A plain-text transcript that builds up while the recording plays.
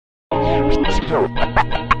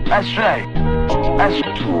That's right.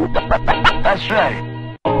 That's right.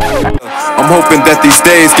 I'm hoping that these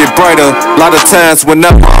days get brighter. A lot of times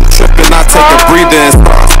whenever I'm tripping, I take a breather and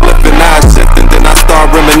start flipping, eyes shifting. Then I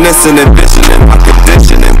start reminiscing and visioning my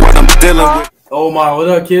condition and what I'm dealing with. Omar, what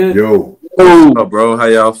up, kid? Yo. What's up, bro? How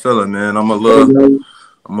y'all feeling, man? I'm a little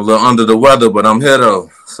under the weather, but I'm here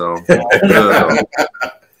though. So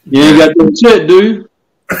You ain't got that shit, do you?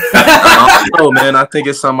 I don't know, man. I think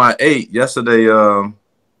it's something I ate yesterday.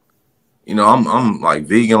 You know, I'm like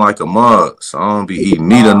vegan like a mug, so I don't be eating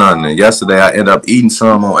meat or nothing. And yesterday I ended up eating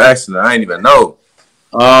some on accident. I ain't even know.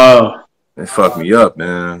 It fucked me up,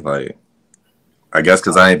 man. Like, I guess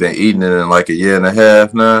because I ain't been eating it in like a year and a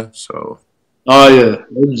half now. So. Oh yeah,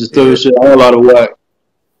 they just threw shit all out of whack.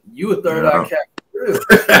 You a third eye cat.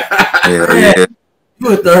 Yeah. You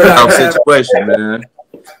a third eye cat. Situation, man.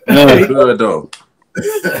 Yeah. Good though.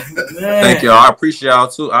 Thank y'all. I appreciate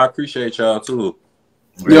y'all too.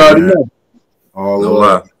 You already know. All the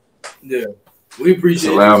way. Yeah, we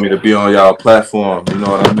appreciate. Allow me to be on y'all platform. You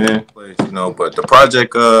know what I mean? You know, but the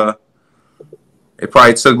project, it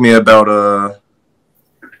probably took me about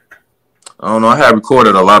I don't know. I had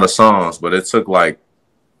recorded a lot of songs, but it took like,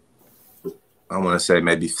 I want to say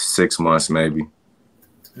maybe 6 months, maybe.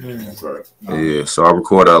 Yeah, so I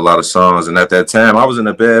recorded a lot of songs, and at that time, I was in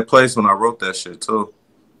a bad place when I wrote that shit too.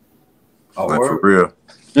 Oh, like for real.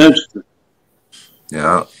 Interesting.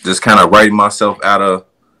 Yeah, just kind of writing myself out of,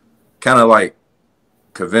 kind of like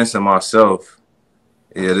convincing myself,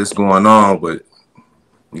 yeah, this going on, but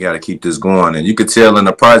we got to keep this going. And you could tell in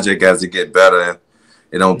the project as it get better,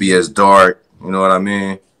 it don't be as dark. You know what I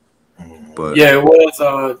mean? But yeah,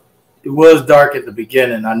 it was dark at the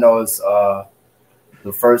beginning. I know it's the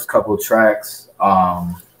first couple tracks.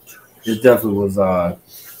 It definitely was.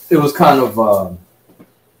 It was kind of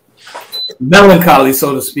melancholy,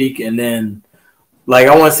 so to speak, and then. Like,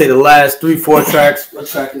 I want to say the last 3-4 tracks. What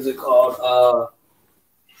track is it called?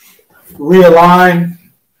 Realign.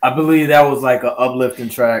 I believe that was like an uplifting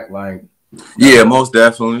track. Like, yeah, most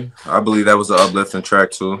definitely. I believe that was an uplifting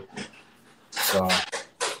track too. So,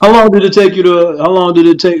 how long did it take you to? How long did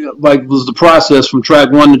it take? Like, was the process from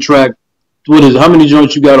track 1 to track? What is it? How many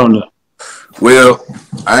joints you got on there? Well,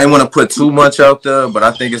 I ain't want to put too much out there, but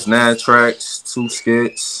I think it's 9 tracks, 2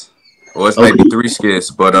 skits, or it's maybe 3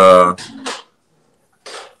 skits. But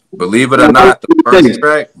believe it or not, the first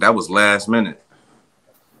track, that was last minute.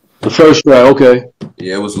 The first track, okay.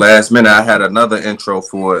 Yeah, it was last minute. I had another intro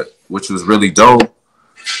for it, which was really dope.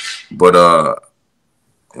 But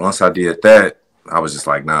once I did that, I was just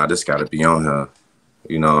like, nah, this got to be on here,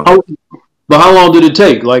 you know. But how long did it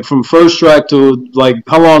take? Like, from first track to, like,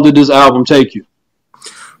 how long did this album take you?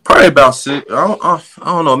 Probably about 6, I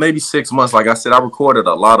don't know, maybe 6 months. Like I said, I recorded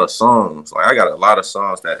a lot of songs. Like, I got a lot of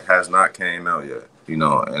songs that has not came out yet. You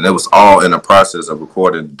know, and it was all in the process of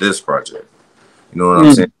recording this project. You know what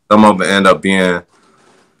I'm saying? Some of them end up being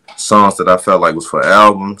songs that I felt like was for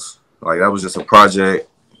albums. Like, that was just a project.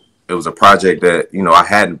 It was a project that, you know, I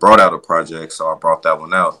hadn't brought out a project, so I brought that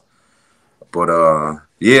one out. But,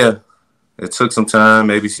 yeah, it took some time,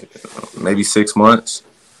 maybe 6 months.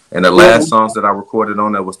 And the last songs that I recorded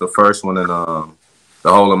on that was the first one in the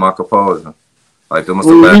whole of my composure. Like, them was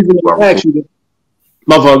the last two I recorded.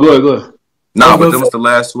 My fault, go ahead. No, but that was the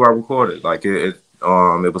last 2 I recorded. Like it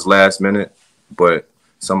was last minute, but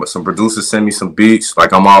some producers send me some beats.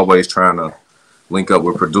 Like, I'm always trying to link up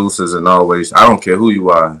with producers, and always, I don't care who you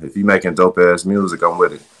are. If you making dope ass music, I'm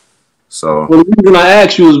with it. So. Well, the reason I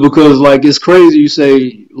asked you is because, like, it's crazy. You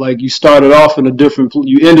say, like, you started off in a different,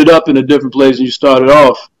 you ended up in a different place than you started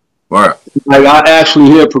off. Right. Like, I actually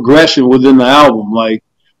hear progression within the album. Like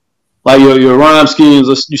your rhyme schemes.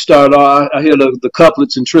 You started off. I hear the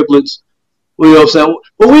couplets and triplets. You know what I'm saying?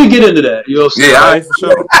 Well, we get into that. You know what I'm saying? Yeah, all right, for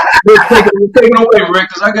sure. We're taking away, Rick,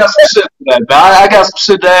 because I got some shit for that, man. I got some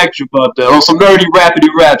shit to ask you about that. On some nerdy, rapidy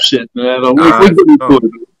rap shit, man. We get into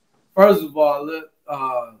it. First of all,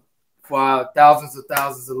 for our thousands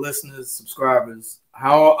of listeners, subscribers,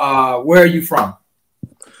 where are you from?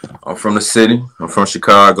 I'm from the city. I'm from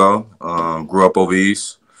Chicago. Grew up over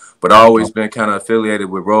east. But I always been kind of affiliated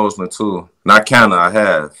with Roseland, too. Not kind of, I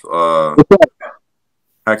have.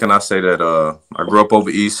 How can I say that? I grew up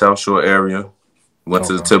over east, South Shore area. Went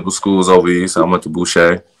to the typical schools over east. I went to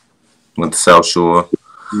Boucher. Went to South Shore.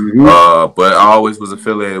 But I always was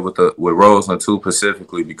affiliated with Roseland, too,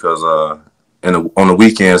 specifically because on the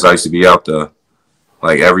weekends, I used to be out there.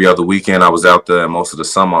 Like, every other weekend, I was out there, and most of the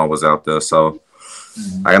summer, I was out there. So,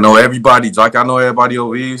 I know everybody, like I know everybody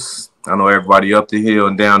over east. I know everybody up the hill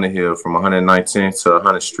and down the hill from 119th to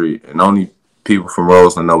 100th Street. And only people from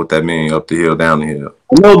Roseland know what that means. Up the hill, down the hill.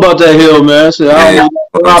 I know about that hill, man. So I don't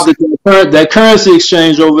know that currency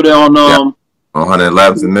exchange over there on on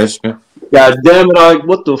 111th in Michigan. God damn it!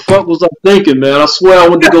 What the fuck was I thinking, man? I swear I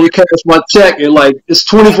went to go cash my check and like it's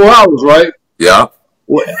 24 hours, right? Yeah.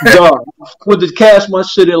 Dog, I went to cash my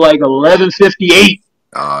shit at like 11:58.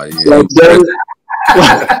 Oh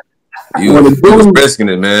yeah. You was risking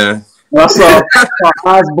it, man. I saw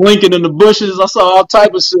eyes blinking in the bushes. I saw all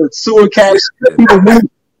type of shit. Sewer cats.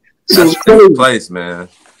 That's a crazy place, man.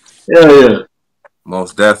 Yeah.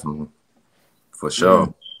 Most definitely. For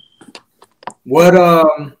sure. What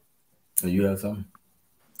you have something?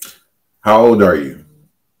 How old are you?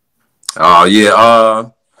 Oh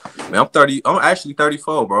yeah, man, I'm 30. I'm actually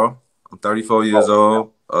 34, bro. I'm 34 years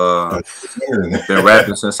old. Been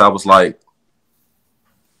rapping since I was like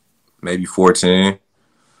maybe 14.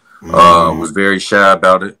 Was very shy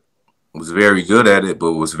about it. Was very good at it,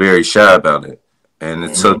 but was very shy about it. And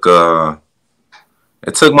it took my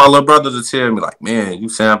little brother to tell me, like, man, you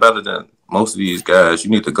sound better than most of these guys.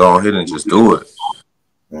 You need to go ahead and just do it.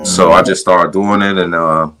 So I just started doing it, and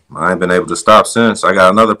I ain't been able to stop since. I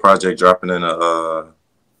got another project dropping in the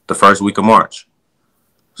first week of March.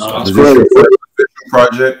 So, is this your first official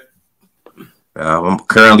project? I'm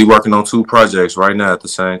currently working on 2 projects right now at the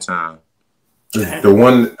same time. The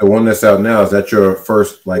one that's out now, is that your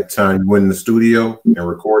first like time you went in the studio and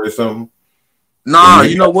recorded something? Nah,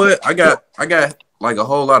 you know what? I got like a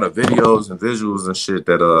whole lot of videos and visuals and shit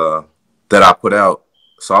that I put out.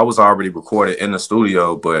 So I was already recorded in the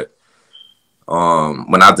studio, but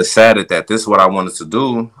when I decided that this is what I wanted to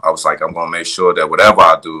do, I was like, I'm gonna make sure that whatever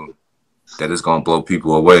I do, that it's gonna blow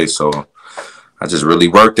people away. So I just really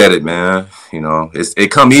worked at it, man. You know,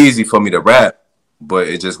 it come easy for me to rap, but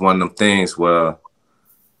it's just one of them things where,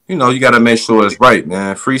 you know, you gotta make sure it's right,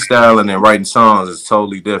 man. Freestyling and writing songs is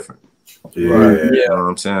totally different. Yeah. You know what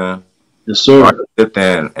I'm saying? Yes, sir. I can sit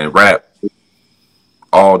there and rap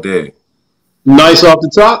all day. Nice off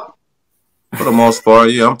the top? For the most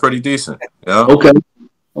part, yeah, I'm pretty decent. Yeah. Okay.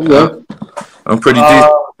 Yeah. I'm pretty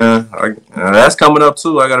decent. Yeah. That's coming up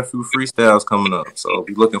too. I got a few freestyles coming up, so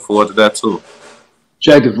be looking forward to that too.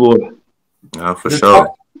 Check it for it. Yeah, for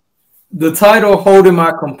sure. The title "Holding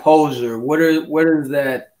My Composure." Where does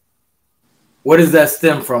that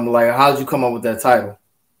stem from? Like, how did you come up with that title?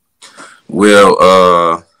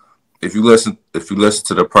 Well, if you listen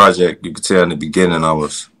to the project, you could tell in the beginning I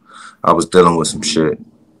was dealing with some shit.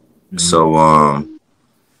 So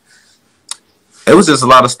it was just a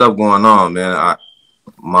lot of stuff going on, man.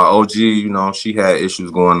 My OG, you know, she had issues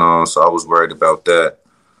going on, so I was worried about that.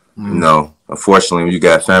 You know, unfortunately, when you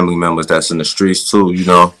got family members that's in the streets too, you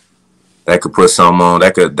know, that could put something on,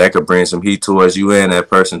 that could bring some heat towards you and that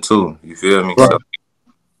person too. You feel me? So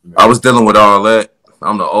I was dealing with all that.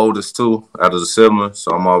 I'm the oldest too out of the siblings,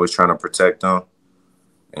 so I'm always trying to protect them.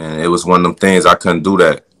 And it was one of them things I couldn't do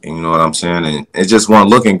that. You know what I'm saying? And it just wasn't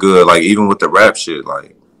looking good. Like, even with the rap shit,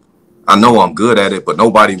 like, I know I'm good at it, but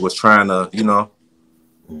nobody was trying to, you know,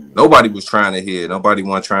 nobody was trying to hear. Nobody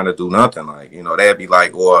wasn't trying to do nothing. Like, you know, they'd be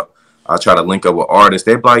like, or I'll try to link up with artists.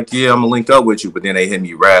 They'd be like, yeah, I'm going to link up with you. But then they hit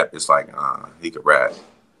me rap. It's like, he could rap.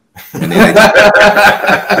 And then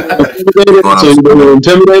So they were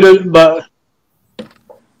intimidated by...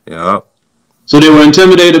 Yeah. So they were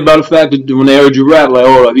intimidated by the fact that when they heard you rap, like,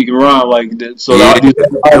 oh, he can rhyme like that. So yeah,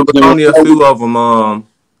 there was only a few of them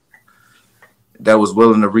that was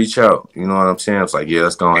willing to reach out. You know what I'm saying? It's like, yeah,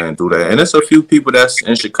 let's go ahead and do that. And there's a few people that's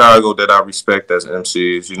in Chicago that I respect as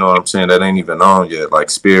MCs. You know what I'm saying? That ain't even on yet. Like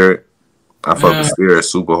Spirit. I fuck with Spirit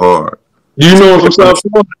super hard. Do you know him from South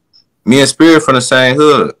Shore? Me and Spirit from the same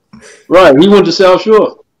hood. Right. He went to South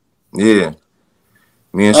Shore. Yeah.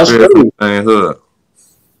 Me and Spirit from the same hood.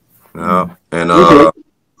 Yeah. And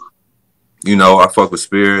you know, I fuck with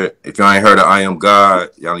Spirit. If y'all ain't heard of I Am God,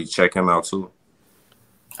 y'all need to check him out too.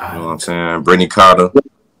 You know what I'm saying? Brittany Carter.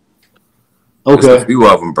 Okay. There's a few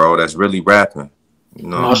of them, bro, that's really rapping. You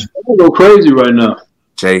know, I'm go crazy right now.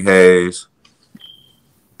 Jay Hayes,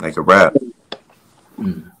 they can rap.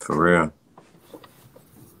 For real.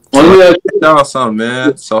 So, y'all something,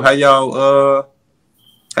 man. So how y'all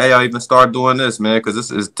even start doing this, man? Because this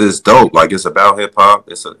is dope. Like, it's about hip hop.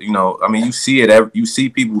 It's a, you know, I mean, you see it. You see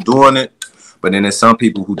people doing it, but then there's some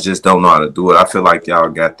people who just don't know how to do it. I feel like y'all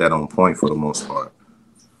got that on point for the most part.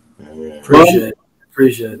 Appreciate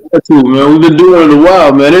it. That's too, man. We've been doing it a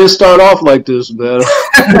while, man. It didn't start off like this, man.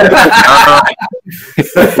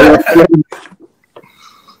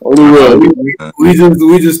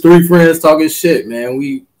 We just 3 friends talking shit, man.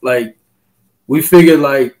 We figured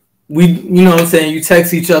like you know what I'm saying, you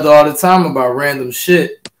text each other all the time about random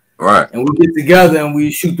shit. Right. And we get together and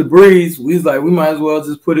we shoot the breeze. We was like, we might as well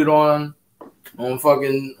just put it on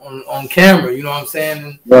fucking on camera. You know what I'm saying?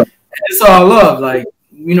 And yeah. it's all love. Like,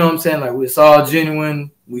 you know what I'm saying? Like, it's all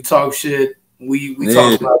genuine. We talk shit. We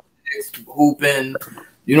talk about hooping.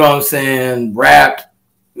 You know what I'm saying? Rap,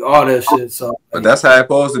 all that shit. So, but that's how it's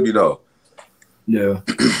supposed to be, though. Yeah.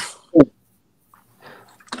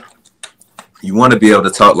 You want to be able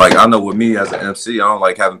to talk. Like, I know with me as an MC, I don't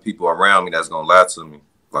like having people around me that's gonna lie to me.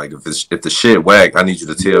 Like, if the shit whack, I need you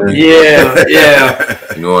to tell me. Yeah,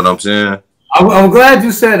 yeah. You know what I'm saying? I'm glad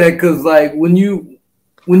you said that, because like when you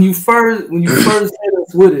first hit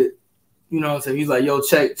us with it, you know what I'm saying? He's like, yo,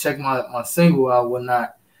 check my single out,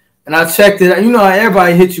 whatnot. And I checked it. You know,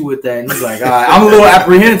 everybody hit you with that. And he's like, all right, I'm a little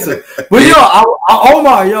apprehensive. But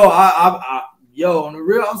Omar, yo, on the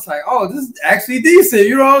real, I was like, oh, this is actually decent.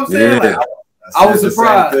 You know what I'm saying? Yeah. Like, I was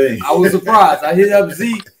surprised. I was surprised. I hit up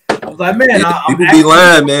Zeke. I was like, man, people be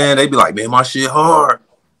lying, man. They be like, man, my shit hard.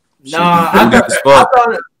 Nah, I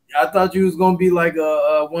thought you was gonna be like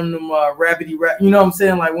one of them rapidy rap. You know what I'm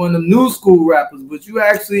saying? Like one of them new school rappers. But you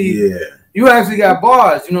actually got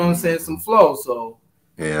bars. You know what I'm saying? Some flow. So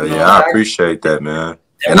yeah, I appreciate that, man.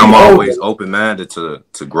 And I'm always open minded to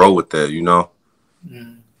grow with that. You know,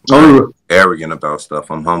 I'm arrogant about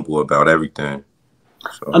stuff. I'm humble about everything.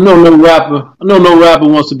 So. I know no rapper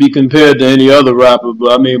wants to be compared to any other rapper,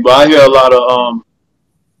 but I hear a lot of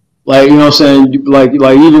like, you know what I'm saying, like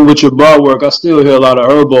even with your bar work, I still hear a lot of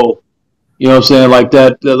Herbo. You know what I'm saying, like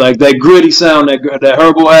that gritty sound that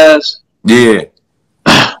Herbo has. Yeah.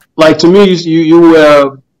 Like, to me,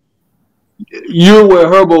 you're where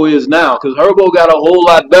Herbo is now, because Herbo got a whole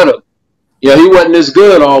lot better. Yeah, he wasn't as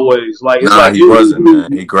good always. Like, it's like he wasn't,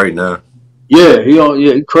 man. He great now. Yeah,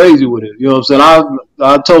 he crazy with it. You know what I'm saying?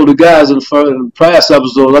 I told the guys in the past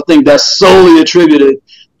episodes, I think that's solely attributed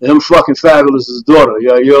to him fucking Fabulous's daughter. You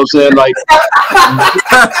know what I'm saying? Like,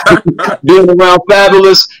 being around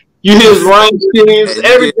Fabulous, you hear his rhyme schemes,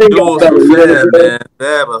 everything. Man.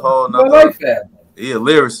 Fab a whole nother. He a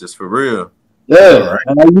lyricist for real. Yeah,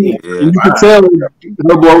 you can tell her.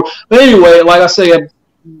 But anyway, like I say,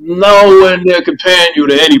 nowhere near comparing you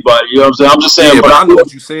to anybody. You know what I'm saying? I'm just saying. Yeah, but I know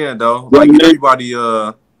what you're saying, though. Like,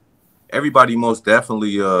 everybody most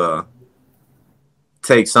definitely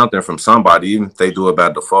take something from somebody, even if they do it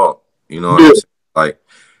by default. You know what I'm saying? Like,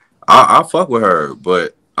 I fuck with her,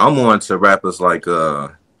 but I'm more into rappers like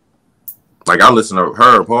I listen to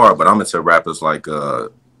her hard, but I'm into rappers like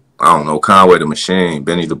I don't know, Conway the Machine,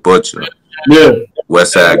 Benny the Butcher,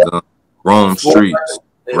 Westside Gun, Rome Streets,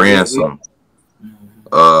 Ransom.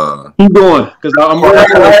 Keep going, because I'm waiting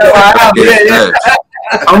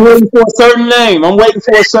for a certain name.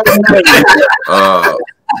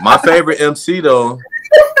 My favorite MC though,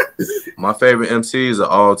 my favorite MCs of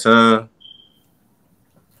all time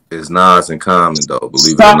is Nas and Common though.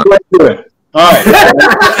 Believe it or not. Right there. All right.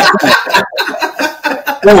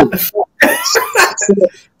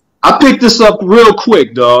 I picked this up real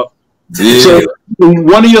quick, dog. Yeah. So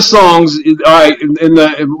one of your songs, all right,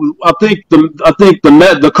 I think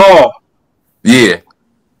the call. Yeah.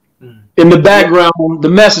 In the background, the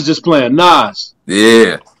message is playing. Nas.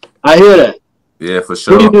 Yeah. I hear that. Yeah, for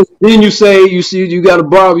sure. Then you say you got a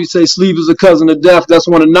bar. You say "Sleep is a Cousin of Death." That's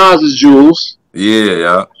one of Nas's jewels.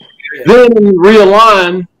 Yeah. Then you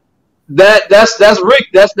realign. That's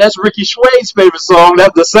Rick. That's Ricky Schwade's favorite song.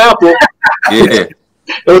 That's the sample. Yeah.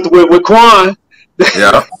 with Quan.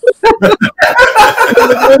 Yeah.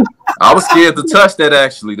 I was scared to touch that,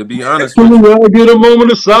 actually, to be honest with you. I get a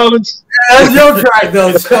moment of silence. That's your track,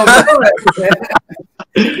 though.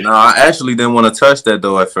 No, I actually didn't want to touch that,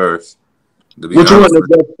 though, at first. Which one?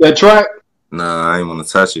 That track? Nah, I didn't want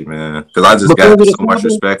to touch it, man. Because I just got so much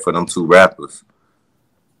respect for them two rappers.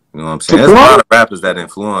 You know what I'm saying? There's a lot of rappers that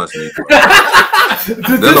influence me.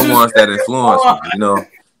 They're the ones that influence me, you know?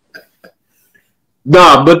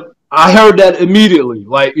 Nah, but I heard that immediately.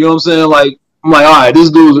 Like, you know what I'm saying? Like, I'm like, all right,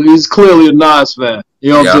 this dude, he's clearly a Nas fan.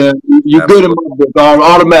 You know what I'm saying? You're good in my book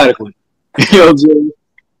automatically. You know what I'm saying?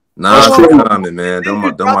 Nas and Common, man. Them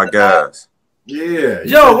my guys. Yeah.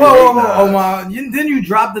 Yo, whoa, Omar. Didn't you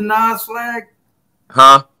drop the Nas flag?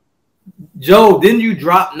 Huh? Joe, didn't you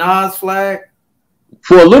drop Nas flag?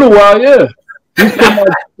 For a little while, yeah.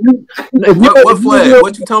 What flag?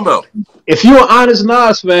 What you talking about? If you're an honest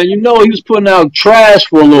Nas fan, you know he was putting out trash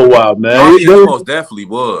for a little while, man. Oh, he most definitely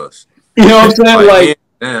was. You know what I'm saying? Like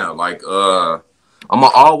damn, like I'm gonna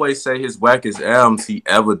always say his wackest albums he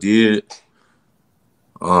ever did.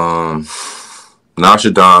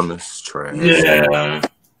 Nostradamus, trash. Yeah.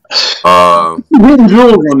 Hidden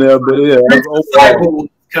jewels on there, but yeah.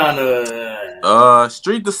 Kind of.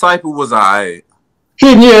 Street Disciple was alright.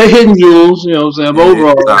 hidden jewels, you know what I'm saying? But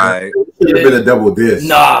overall, Like, should have been a double disc.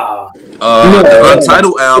 Nah. The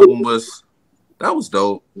Untitled album was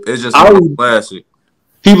dope. It's just not a classic.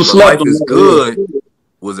 People But slept Life on is that. Good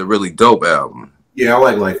was a really dope album. Yeah, I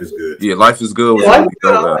like Life is Good. Yeah, Life is Good was Yeah, a really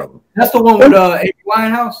dope album. That's the one with Amy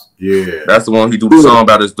Winehouse. Yeah, That's the one he do the song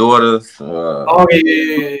about his daughter. Oh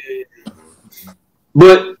yeah.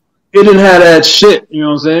 But it didn't have that shit, you know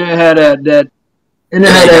what I'm saying? It had that and it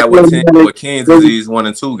had that what King's Disease 1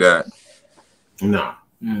 and 2 got. nah.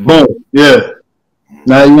 Boom. Yeah.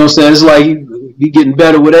 Now, you know what I'm saying? It's like he getting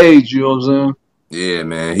better with age, you know what I'm saying? Yeah,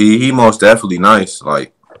 man. He most definitely nice,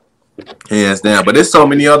 like hands down. But there's so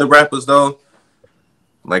many other rappers though.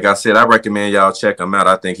 Like I said, I recommend y'all check him out.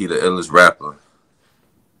 I think he the illest rapper.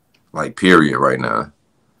 Like period right now.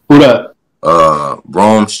 Who that?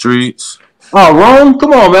 Rome Streets. Oh, Rome?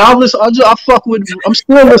 Come on, man. I fuck with. I'm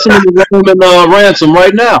still listening to Rome and Ransom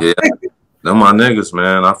right now. Yeah, them my niggas,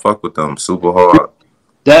 man. I fuck with them super hard.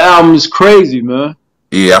 That album is crazy, man.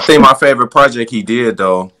 Yeah, I think my favorite project he did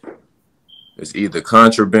though is either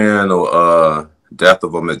Contraband or Death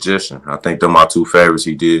of a Magician. I think they're my two favorites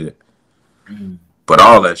he did. But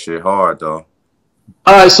all that shit hard though.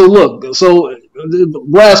 All right, so look, the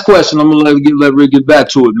last question. I'm gonna let Rick get back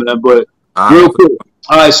to it, man. But real quick.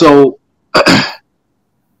 All right, so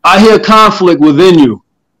I hear conflict within you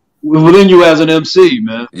as an MC,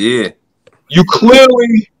 man. Yeah. You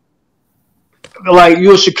clearly, like,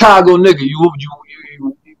 you're a Chicago nigga. You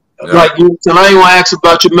like, and I ain't want to ask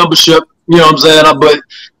about your membership, you know what I'm saying?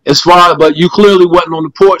 But you clearly wasn't on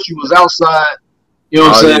the porch. You was outside, you know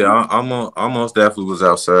what I'm saying? Yeah, I almost definitely was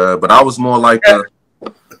outside, but I was more like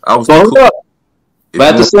But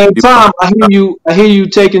at the same time, I hear you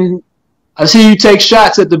take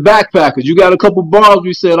shots at the backpackers. You got a couple bars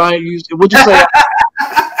you said I ain't used. What'd you say?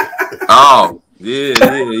 Oh, yeah.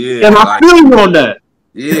 And I feel you on that.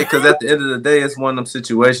 Yeah, because at the end of the day, it's one of them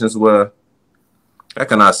situations where, how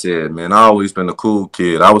can I say it, man? I always been a cool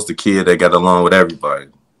kid. I was the kid that got along with everybody.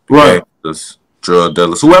 Right. Gangsters, drug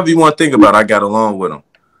dealers, whoever you want to think about, I got along with them.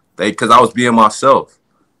 Because I was being myself.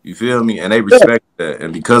 You feel me? And they respected that.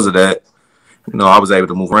 And because of that, you know, I was able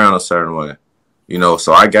to move around a certain way. You know,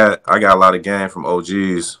 so I got a lot of game from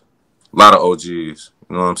OGs. A lot of OGs. You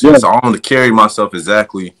know what I'm saying? Yeah. So I don't carry myself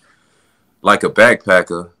exactly like a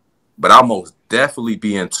backpacker, but I most definitely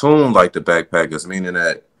be in tune like the backpackers, meaning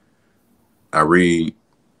that I'm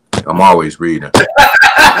always reading.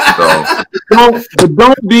 So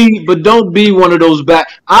don't be one of those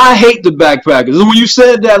I hate the backpackers. And when you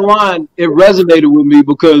said that line, it resonated with me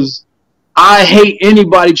because I hate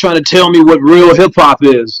anybody trying to tell me what real hip hop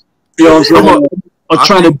is. You know what I'm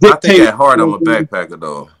saying? I think at heart I'm a backpacker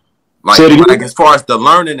though. Like as far as the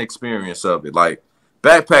learning experience of it, like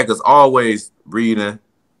backpackers always reading,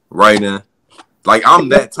 writing. Like I'm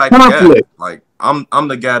that type of guy. Like I'm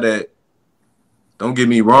the guy that, don't get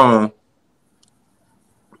me wrong,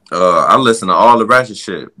 I listen to all the ratchet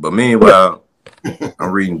shit. But meanwhile,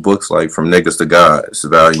 I'm reading books like From Niggas to God. It's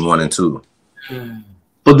volume 1 and 2.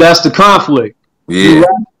 But that's the conflict. Yeah.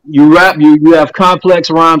 You rap, you have complex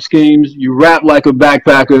rhyme schemes. You rap like a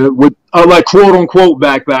backpacker with, like quote unquote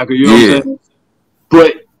backpacker. You know what I'm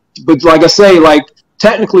saying? But like I say, like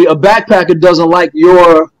technically, a backpacker doesn't like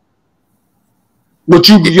your what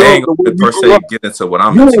you per se get into what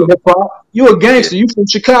I'm into. You're a gangster. You from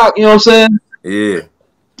Chicago. You know what I'm saying? Yeah.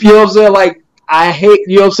 You know what I'm saying? Like I hate.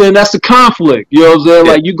 You know what I'm saying? That's the conflict. You know what I'm saying?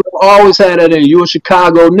 Like you always had that in. You a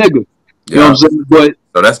Chicago nigga. You know what I'm saying? But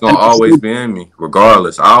so that's gonna always be in me,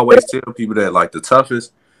 regardless. I always tell people that, like, the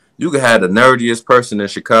toughest, you can have the nerdiest person in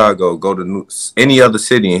Chicago go to any other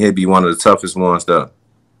city and he'd be one of the toughest ones though.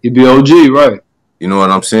 He'd be OG, right? You know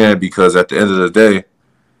what I'm saying? Because at the end of the day,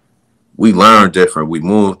 we learn different, we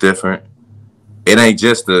move different. It ain't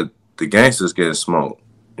just the gangsters getting smoked.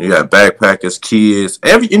 You got backpackers, kids,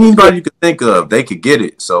 anybody you could think of, they could get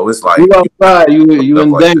it. So it's like you outside, you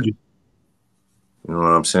in danger. You know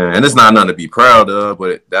what I'm saying? And it's not nothing to be proud of,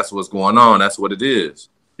 but that's what's going on. That's what it is.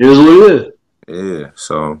 It is what it is. Yeah,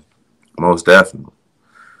 so most definitely.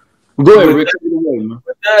 Go ahead, Rick.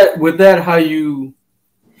 With that, how you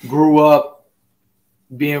grew up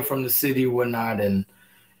being from the city or whatnot, and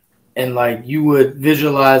like you would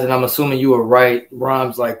visualize, and I'm assuming you would write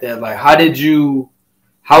rhymes like that. Like, how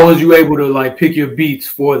was you able to like pick your beats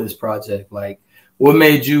for this project? Like, what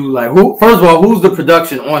made you like, first of all, who's the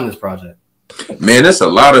production on this project? Man, there's a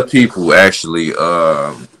lot of people actually.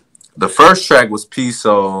 The first track was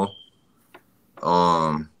P-Soul.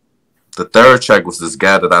 The third track was this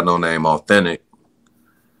guy that I know named Authentic.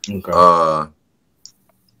 Okay.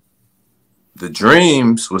 The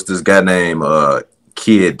Dreams was this guy named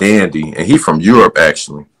Kid Dandy, and he from Europe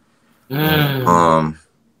actually. And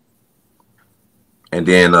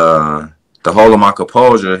then the whole of my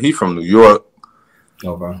composure, he from New York.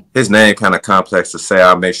 Okay. His name kind of complex to say.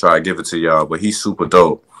 I'll make sure I give it to y'all, but he's super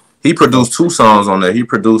dope. He produced 2 songs on there. He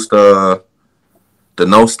produced the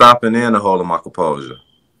No Stopping and the whole of my composure.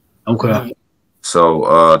 Okay.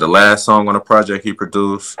 So the last song on the project he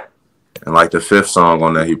produced, and like the 5th song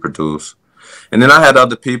on there he produced. And then I had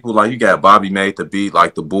other people, like you got Bobby made the beat,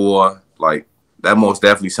 like The Boy, like that most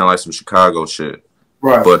definitely sound like some Chicago shit.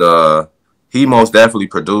 Right. But he most definitely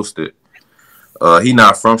produced it. He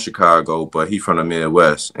not from Chicago, but he from the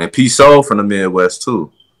Midwest. And P Soul from the Midwest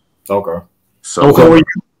too. Okay. So,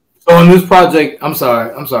 so in this project, I'm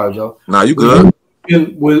sorry, Joe. Nah, you good.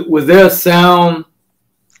 Was there a sound?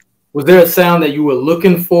 Was there a sound that you were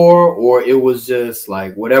looking for, or it was just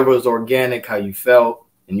like whatever was organic, how you felt,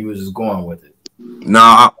 and you was just going with it?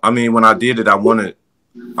 Nah, I mean, when I did it, I wanted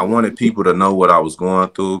people to know what I was going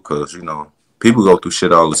through, because, you know, people go through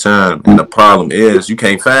shit all the time. And the problem is you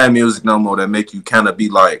can't find music no more that make you kind of be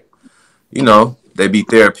like, you know, they be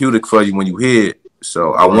therapeutic for you when you hear it.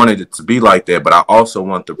 So I wanted it to be like that, but I also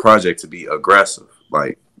want the project to be aggressive.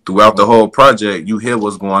 Like throughout the whole project, you hear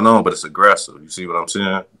what's going on, but it's aggressive. You see what I'm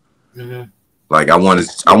saying? Mm-hmm. Like I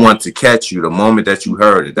wanted to catch you the moment that you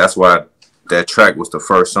heard it. That's why that track was the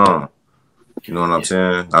first song. You know what I'm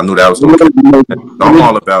saying? I knew that was going to. I'm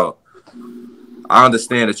all about. I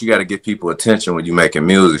understand that you got to get people attention when you're making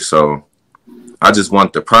music. So I just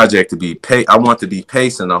want the project to be I want to be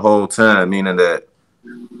pacing the whole time, meaning that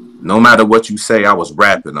no matter what you say, I was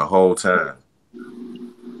rapping the whole time.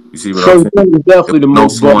 You see what I'm saying? Definitely the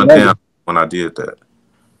most slowing down when I did that.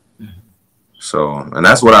 So, and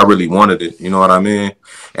that's what I really wanted it. You know what I mean?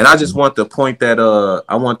 And I just want the point that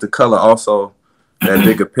I want the color also, that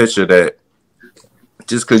bigger picture, that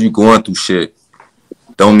just because you're going through shit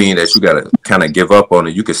don't mean that you gotta kind of give up on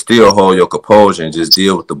it. You can still hold your composure and just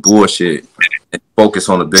deal with the bullshit and focus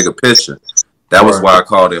on the bigger picture. That was why I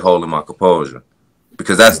called it holding my composure,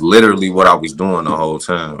 because that's literally what I was doing the whole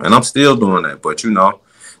time, and I'm still doing that. But you know,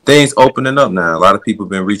 things opening up now. A lot of people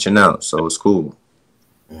been reaching out, so it's cool.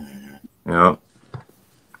 You know,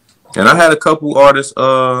 and I had a couple artists,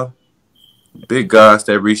 big guys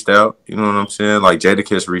that reached out. You know what I'm saying? Like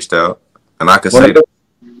Jadakiss reached out, and I could say that,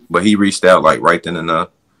 but he reached out like right then and there.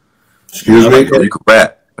 Excuse me? You could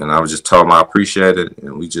rap, and I was just telling him I appreciate it,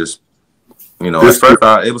 and we just, you know, at first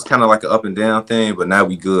it was kind of like an up and down thing, but now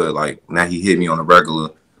we good. Like now he hit me on a regular,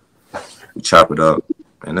 we chop it up,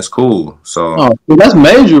 and it's cool. So that's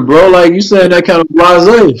major, bro. Like you said, that kind of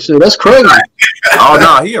blase shit. That's crazy. Oh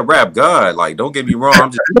no, he a rap god. Like don't get me wrong.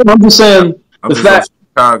 I'm just saying I'm just on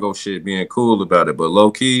Chicago shit, being cool about it. But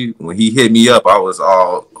low key, when he hit me up, I was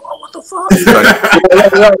all, oh, what the fuck?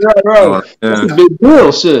 Like, right. That's a big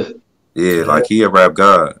deal, shit. Yeah, like he a rap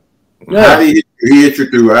god. Yeah. How did he hit you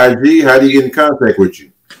through IG? How did he get in contact with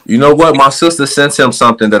you? You know what? My sister sent him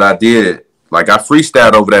something that I did. Like I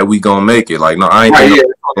freestyled over that We Gonna Make It. Like no, I ain't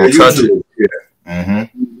gonna touch it. Yeah.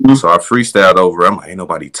 So I freestyled over. I'm like, ain't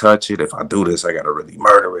nobody touch it. If I do this, I gotta really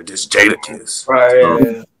murder it. Just Jadakiss. Right.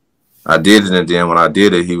 So I did it, and then when I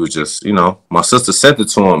did it, he was just, you know, my sister sent it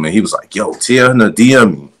to him, and he was like, "Yo, tell him to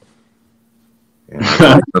DM me."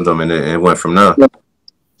 And it went from there.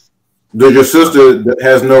 Does your sister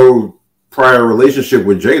has no prior relationship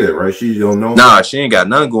with Jada, right? She don't know. Nah, she ain't got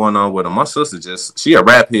nothing going on with him. My sister she a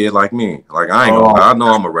rap head like me. Like I ain't gonna. I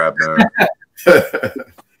know I'm a rap nerd.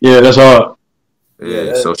 Yeah, that's hard.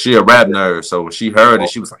 Yeah, so she a rap nerd. So when she heard it,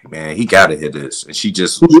 she was like, "Man, he gotta hear this." And she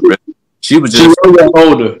was just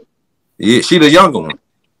older. Yeah, she the younger one.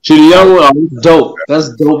 She the younger one. Oh, dope. That's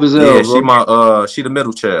dope as hell. Yeah, bro. She the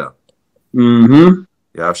middle child. Mm-hmm.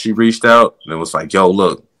 Yeah, she reached out and was like, "Yo,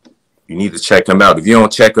 look, you need to check him out. If you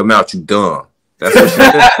don't check him out, you dumb." That's what she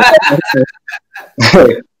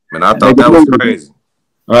said. Man, I thought that was crazy.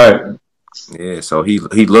 All right. Yeah, so he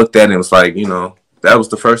looked at it and was like, you know, that was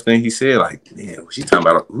the first thing he said. Like, yeah, she talking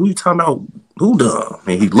about who you talking about? Who dumb?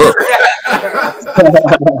 And he looked.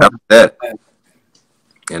 That.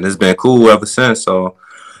 And it's been cool ever since. So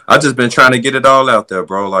I just been trying to get it all out there,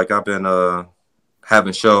 bro. Like I've been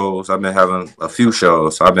having shows. I've been having a few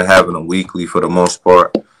shows. I've been having them weekly for the most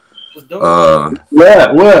part.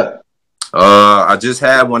 What? I just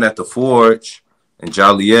had one at the Forge in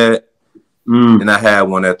Joliet. And I had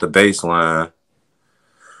one at the Baseline.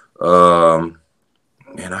 And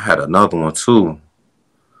I had another one too.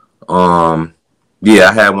 Yeah,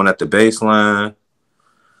 I had one at the Baseline.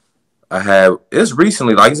 It's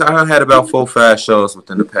recently, like I had about 4 or 5 shows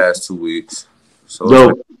within the past 2 weeks. So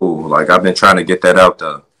it's been cool. Like I've been trying to get that out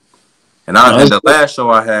there. And the last show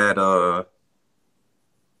I had,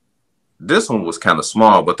 this one was kind of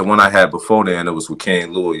small, but the one I had before then, it was with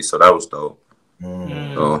King Louis, so that was dope.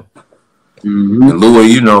 So, and Louis,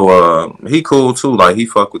 you know, he cool too. Like he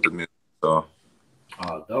fuck with the music. So,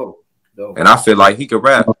 dope. And I feel like he could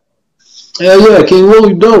rap. Yeah, King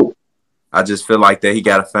Louis dope. I just feel like that he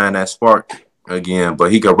gotta find that spark again,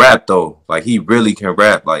 but he could rap though. Like he really can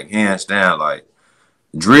rap, like hands down. Like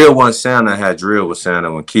drill wasn't sounding how drill was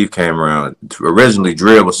sounding when Keith came around. Originally,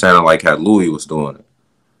 drill was sounding like how Louis was doing it.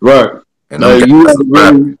 Right. And you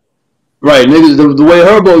right, niggas, the way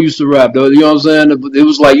Herbo used to rap, though, you know what I'm saying? It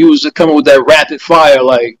was like you was just coming with that rapid fire,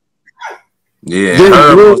 like. Yeah,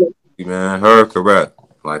 Herb could rap,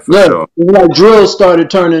 like for sure. Like drill started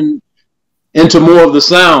turning into more of the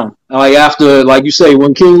sound, like after, like you say,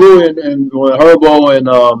 when King Louis and when Herbo and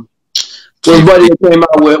his buddy that came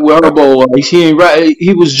out with Herbo,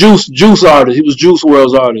 he was Juice artist. He was Juice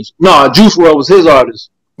WRLD's artist. No, Juice WRLD was his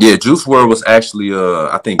artist. Yeah, Juice WRLD was actually,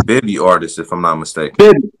 I think, Bibby artist, if I'm not mistaken.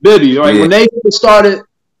 Bibby, right? Yeah. When they started,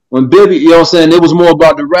 when Bibby, you know what I'm saying, it was more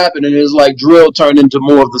about the rapping, and it was like drill turned into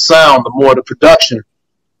more of the sound, the more of the production.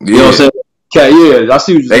 You know what I'm saying? Okay, yeah, I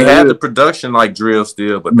see what you're saying. They had the production like drill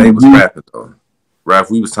still, but they was rapping, though. Rap,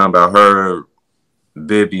 we was talking about her,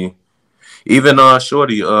 Bibby. Even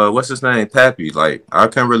Shorty, what's his name? Pappy. Like, I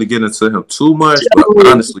can't really get into him too much, but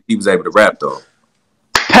honestly, he was able to rap, though.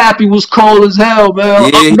 Pappy was cold as hell, man.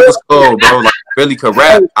 Yeah, he was cold, bro. Like, really could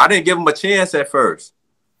rap. I didn't give him a chance at first.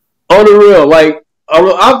 On the real, like, I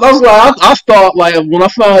was like, I thought, like, when I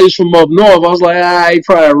found out he's from up north, I was like, he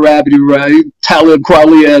probably a rabbity rap. He Talib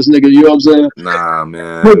Kweli ass nigga, you know what I'm saying? Nah,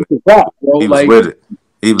 man. Rap, he was with it.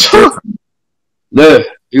 He was different. Yeah,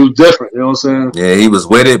 he was different, you know what I'm saying? Yeah, he was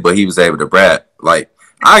with it, but he was able to rap. Like,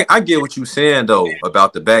 I get what you saying, though,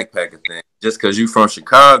 about the backpacker thing. Just because you from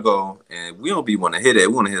Chicago, and we don't be want to hear that.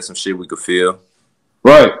 We want to hear some shit we could feel.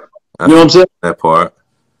 Right. You know what I'm saying? That part.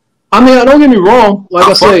 I mean, don't get me wrong. Like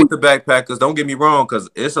I say, with the backpackers. Don't get me wrong, because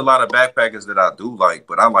it's a lot of backpackers that I do like,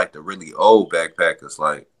 but I like the really old backpackers.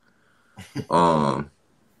 Like, I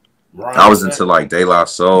was into like De La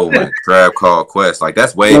Soul and Tribe Called Quest. Like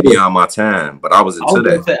that's way beyond my time, but I was into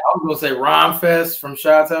that. I was gonna say Rhyme Fest from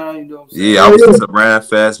Chi-Town. You know what I'm saying? Yeah, I was into Rhyme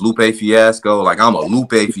Fest, Lupe Fiasco. Like I'm a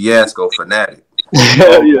Lupe Fiasco fanatic.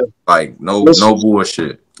 Yeah. Like no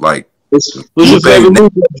bullshit. Like what's your favorite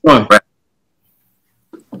movie?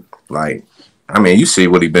 Like, I mean, you see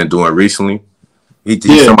what he been doing recently.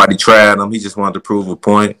 Somebody tried him. He just wanted to prove a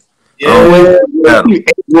point. Yeah, he ate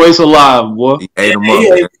Royce alive, boy. He ate him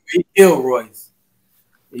up. He killed Royce.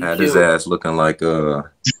 Had his ass looking like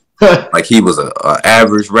like he was a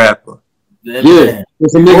average rapper. Yeah,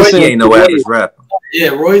 Royce ain't no average rapper. Yeah,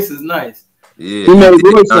 Royce is nice. Yeah, he made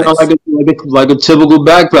Royce sound like a typical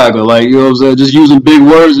backpacker, like you know what I'm saying, just using big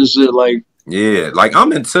words and shit. Like yeah, like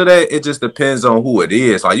I'm into that. It just depends on who it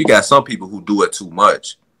is. Like you got some people who do it too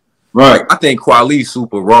much. Right. Like, I think Kweli's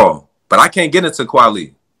super raw, but I can't get into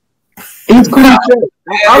Kweli. He's cool. You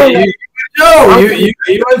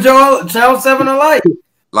and Joe Channel 7 alike.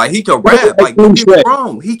 Like he can rap. Like don't get me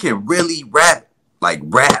wrong, he can really rap. Like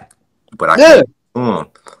rap. But I can't.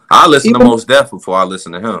 I listen to Mos Def before I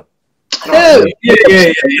listen to him. Yeah.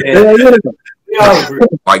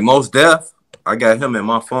 Like Mos Def, I got him in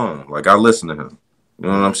my phone. Like I listen to him. You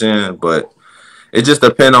know what I'm saying? But it just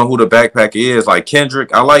depends on who the backpacker is. Like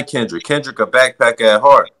Kendrick, I like Kendrick. Kendrick a backpacker at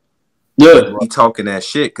heart. Yeah, he talking that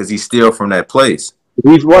shit because he's still from that place.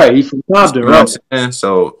 He's right. He's from Compton, right? You know what I'm saying?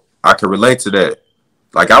 So I can relate to that.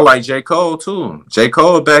 Like I like J. Cole too. J.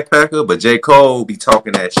 Cole a backpacker, but J. Cole be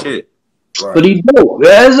talking that shit. Right. But he dope.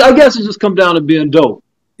 I guess it just come down to being dope.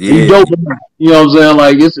 Yeah. He dope. You know what I'm saying?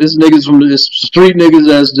 Like it's niggas from the street niggas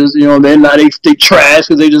that's just they trash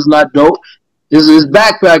because they just not dope. It's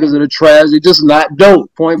backpackers that are trash. They just not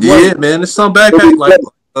dope. Point blank. Yeah, man. There's some backpackers like.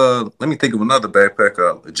 Let me think of another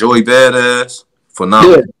backpacker. Joey Badass.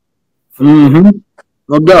 Phenomenal. Yeah.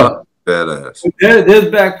 No doubt. Badass. There's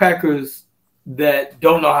backpackers that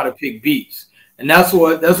don't know how to pick beats. And that's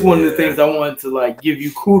one of the things I wanted to like give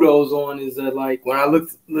you kudos on is that like when I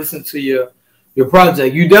listen to your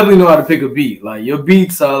project, you definitely know how to pick a beat. Like your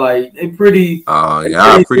beats are like they pretty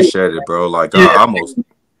I appreciate it, bro. Like I almost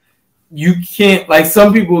you can't like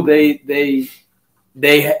some people they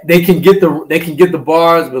can get the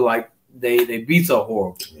bars, but like they beats are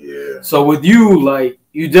horrible. Yeah. So with you, like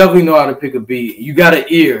you definitely know how to pick a beat. You got an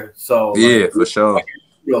ear, so yeah, for sure.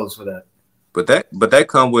 Kudos for that. But that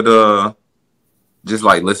come with just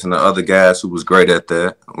like listening to other guys who was great at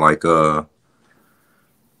that. Like I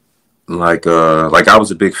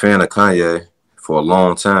was a big fan of Kanye for a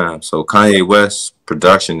long time. So Kanye West's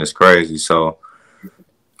production is crazy. So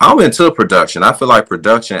I'm into production. I feel like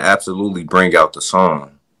production absolutely bring out the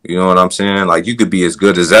song. You know what I'm saying? Like, you could be as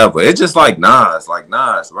good as ever. It's just like Nas,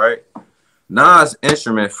 right? Nas'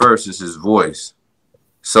 instrument first is his voice.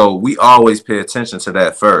 So we always pay attention to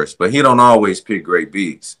that first, but he don't always pick great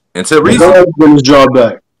beats. Until recently.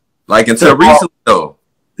 Like, until recently, though.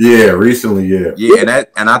 Yeah, recently, yeah. Yeah,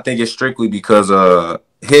 and I think it's strictly because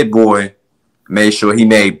Hit Boy made sure he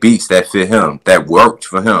made beats that fit him, that worked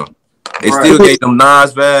for him. They still gave them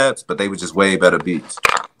Nas vibes, but they were just way better beats.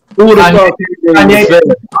 Who would have thought Kanye?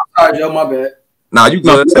 Sorry, Joe, my bad. Nah, you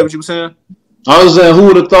good? Say what you were saying. I was saying, who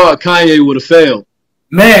would have thought Kanye would have failed?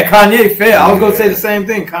 Man, Kanye failed. I was gonna say the same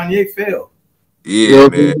thing. Kanye failed. Yeah,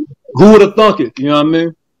 man. Who would have thunk it? You know what I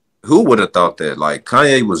mean? Who would have thought that? Like,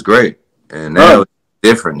 Kanye was great, and now it's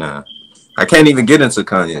different now. I can't even get into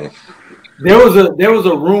Kanye. There was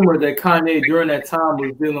a rumor that Kanye during that time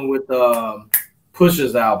was dealing with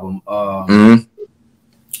Pusha's album.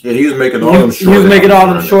 Yeah, he was making all them short. He was making all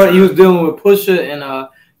them short. He was dealing with Pusha and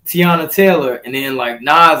Tiana Taylor, and then like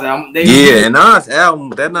Nas album. And Nas album,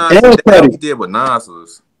 that album he did with Nas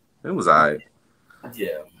it was alright.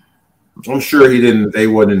 Yeah, I'm sure they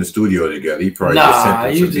wasn't in the studio together. He probably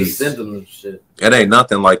just sent them shit. It ain't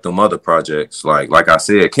nothing like them other projects. Like I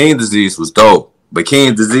said, King Disease was dope, but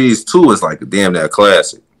King Disease 2 is like a damn near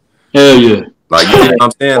classic. Hell yeah. Like, you know what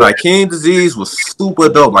I'm saying? Like, King Disease was super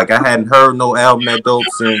dope. Like, I hadn't heard no album that dope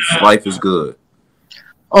since Life is Good.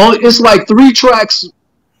 Oh, it's like 3 tracks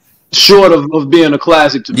short of being a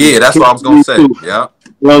classic to me. Yeah, that's what I was gonna say. Yeah.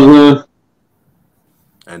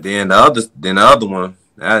 And then the other one,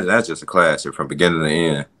 that's just a classic from beginning to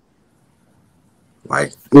end.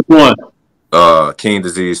 Like, which one? King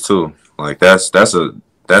Disease 2. Like, that's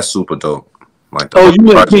super dope. Like, you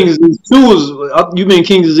mean King Disease 2 was? You mean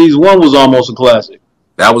King Disease 1 was almost a classic?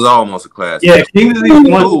 That was almost a classic. Yeah, King Disease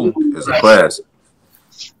 1 is a classic.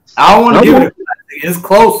 I don't want to give it a classic. It's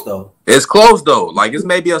close though. It's close though. Like, it's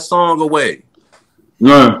maybe a song away.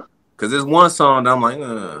 Yeah. Cause there's one song that I'm like,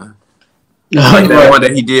 like that one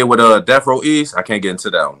that he did with Death Row East. I can't get into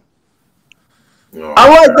that one. I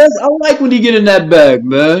like that. I like when he get in that bag,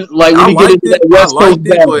 man. Like when he get in that West Coast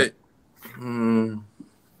bag.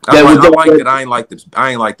 I like it. I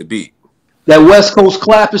ain't like the beat. That West Coast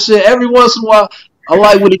clap and shit. Every once in a while, I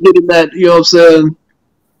like when he get in that. You know what I'm saying?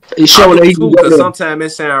 He's showing that he can. Because sometimes it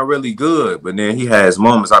sound really good, but then he has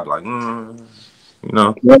moments. I be like, you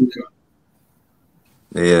know.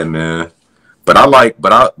 Yeah, man. What I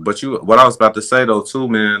was about to say though too,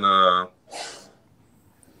 man.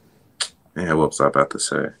 Man, what was I about to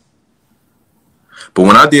say? But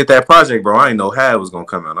when I did that project, bro, I didn't know how it was gonna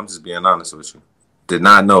come out. I'm just being honest with you. Did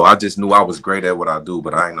not know. I just knew I was great at what I do,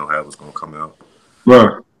 but I didn't know how it was gonna come out.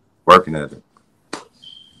 Right. Working at it.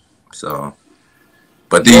 So,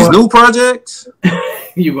 but these new projects,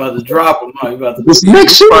 you about to drop them? Huh? You about to this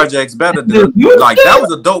next new projects better than like that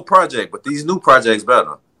was a dope project, but these new projects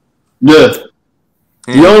better. Yeah.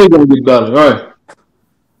 You only gonna get better, all right?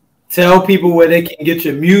 Tell people where they can get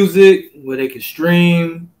your music, where they can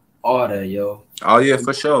stream, all that, yo. Oh yeah,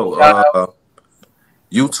 for sure.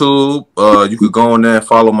 YouTube, you could go on there and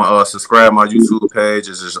follow my subscribe my YouTube page.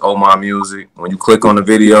 It's just OMAR Music. When you click on the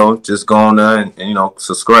video, just go on there and you know,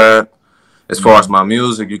 subscribe. As far as my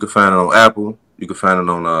music, you can find it on Apple, you can find it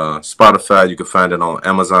on Spotify, you can find it on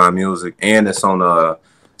Amazon Music, and it's on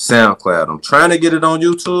SoundCloud. I'm trying to get it on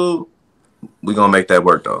YouTube. We're gonna make that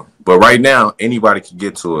work though. But right now, anybody can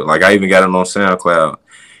get to it. Like, I even got it on SoundCloud.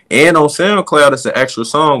 And on SoundCloud, it's an extra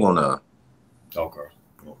song on there. Okay.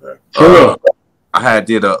 I had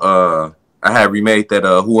remade that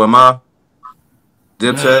Who Am I?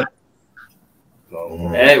 Dipset.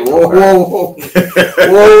 Hey, whoa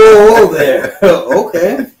there.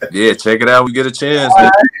 Okay. Yeah, check it out. We get a chance.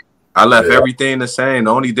 Right. I left everything the same.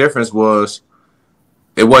 The only difference was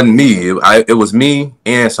it wasn't me. It was me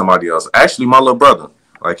and somebody else. Actually, my little brother.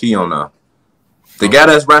 Like, he on the guy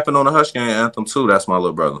that's rapping on the Hush Gang anthem too. That's my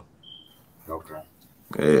little brother. Okay.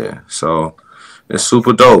 Yeah. So it's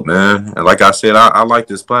super dope, man. And like I said, I like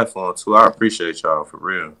this platform too. I appreciate y'all for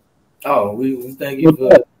real. Oh, we thank you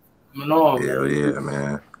for coming on. Hell yeah,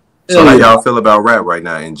 man. So how y'all feel about rap right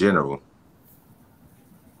now in general?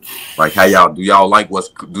 Like, how do y'all like what's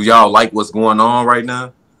going on right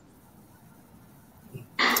now?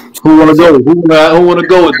 Who wanna go? Who wanna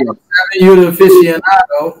go with them? You the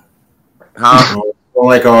aficionado. Huh?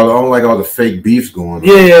 I don't like all the fake beefs going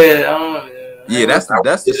on. Yeah, that's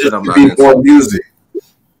the shit I'm not into. Music.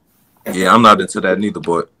 Yeah, I'm not into that neither,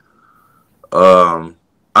 but I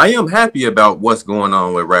am happy about what's going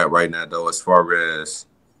on with rap right now though, as far as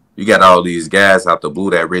you got all these guys out the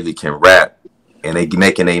blue that really can rap and they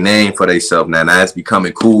making a name for themselves now. Now it's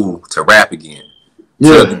becoming cool to rap again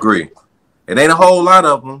to a degree. It ain't a whole lot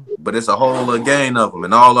of them, but it's a whole gang of them,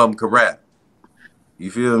 and all of them can rap.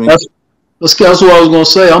 You feel me? That's what I was gonna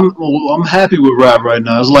say. I'm happy with rap right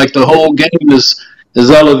now. It's like the whole game is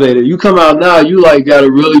elevated. You come out now, you like got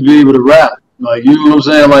to really be able to rap. Like, you know what I'm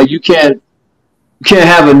saying? Like, you can't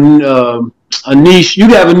have a niche. You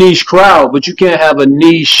can have a niche crowd, but you can't have a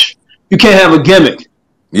niche. You can't have a gimmick.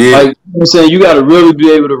 Yeah. Like, you know what I'm saying? You got to really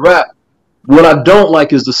be able to rap. What I don't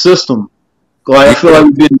like is the system. Like, I feel like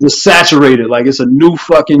we've been just saturated. Like, it's a new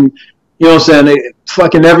fucking, you know what I'm saying?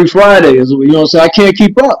 Fucking every Friday is, you know what I'm saying? I can't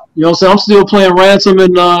keep up. You know what I'm saying? I'm still playing Ransom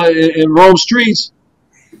in Rome streets.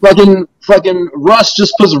 Fucking Rick Ross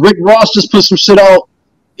just put some shit out.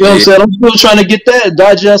 You know what I'm saying? I'm still trying to get that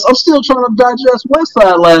digest. I'm still trying to digest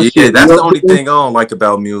Westside last year. Yeah, that's the only thing I don't like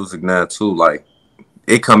about music now too. Like,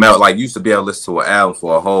 it come out, like, you used to be able to listen to an album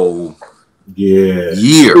for a whole year.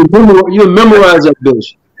 You memorize that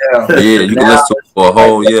bitch. Yeah, you can listen to it for a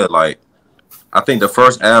whole year. Like, I think the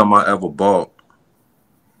first album I ever bought,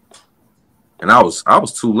 and I was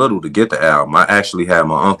too little to get the album. I actually had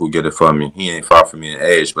my uncle get it for me. He ain't far from me in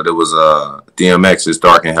age, but it was DMX's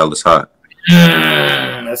 "Dark and Hell Is Hot."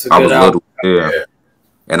 That's a good album. Yeah.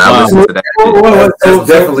 And I listened to that. That's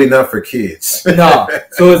definitely not for kids. No.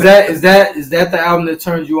 So is that the album that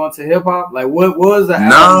turned you on to hip hop? Like, what was the album?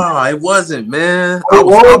 No, it wasn't, man.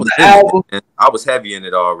 I was heavy in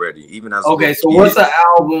it already, even as okay. So what's the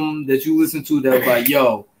album that you listened to that was like,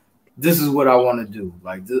 yo, this is what I want to do?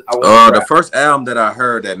 Like, the first album that I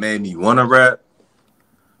heard that made me want to rap.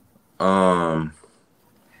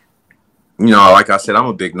 You know, like I said, I'm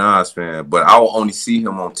a big Nas fan, but I will only see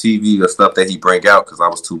him on TV or stuff that he bring out because I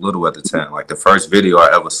was too little at the time. Like, the first video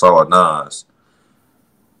I ever saw of Nas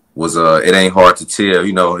was "It Ain't Hard to Tell."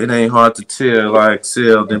 You know, it ain't hard to tell, like,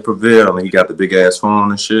 sell then prevail, and he got the big ass phone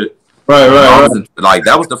and shit. Right. Like,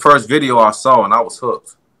 that was the first video I saw, and I was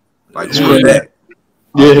hooked. Like, who was that?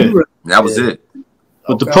 Yeah, that was it.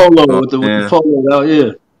 With the polo, with the polo out,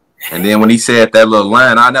 yeah. And then when he said that little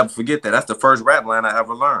line, I'll never forget that. That's the first rap line I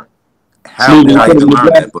ever learned. How did I even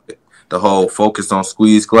learn that? But the whole focus on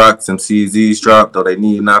squeeze clocks, some CZs drop, though they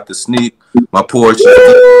need not to sneak. My Porsche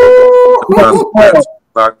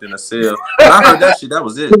locked in a cell. When I heard that shit, that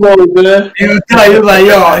was it. Come on, man. He was like,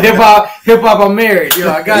 yo, hip hop, I'm married. Yo,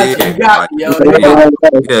 I got you. You got me, yo.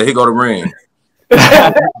 Yeah, here go the ring.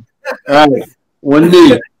 All right. One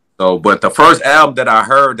day. So, but the first album that I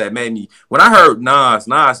heard that made me, when I heard Nas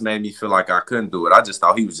made me feel like I couldn't do it. I just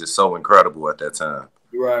thought he was just so incredible at that time.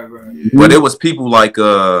 Right. But it was people like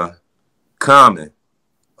Common.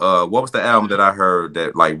 What was the album that I heard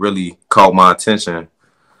that like really caught my attention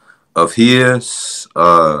of his?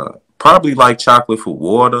 Probably Like Chocolate for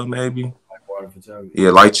Water, maybe. Like Water for Chocolate. Yeah,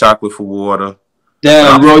 Like Chocolate for Water.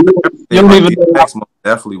 Damn, bro. You don't even know.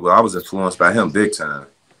 Definitely, well, I was influenced by him big time.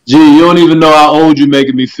 Gee, you don't even know how old you're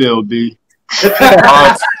making me feel, B.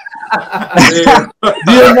 Yeah.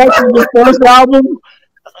 DMX was the first album.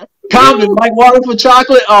 Common, Like Water for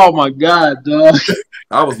Chocolate. Oh my God, dog.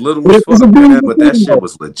 I was little as fuck, man, but that shit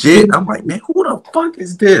was legit. I'm like, man, who the fuck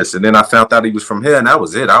is this? And then I found out he was from here, and that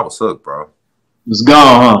was it. I was hooked, bro. It's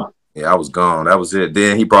gone, huh? Yeah, I was gone. That was it.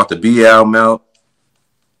 Then he brought the B album out.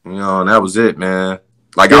 You know, and that was it, man.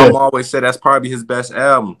 Like, I always say that's probably his best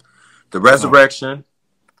album. The Resurrection.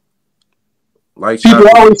 Like people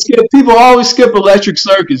always skip Electric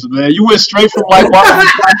Circus, man. You went straight from Like Water for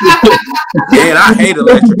Chocolate. Man, I hate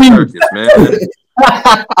Electric Circus, man.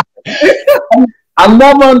 I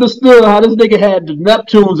never understood how this nigga had the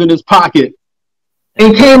Neptunes in his pocket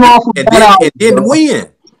and came off with that album. And didn't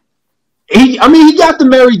win. He got the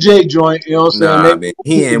Mary J joint, you know what I'm saying? Nah, man,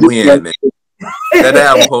 he ain't win, man. That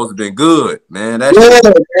album supposed to been good, man.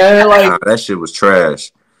 That shit was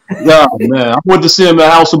trash. Yeah, man. I went to see him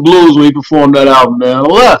at House of Blues when he performed that album, man. I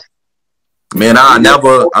left. Man, I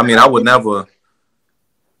would never,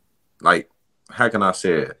 like, how can I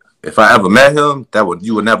say it? If I ever met him,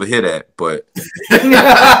 you would never hear that. But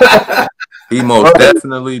he most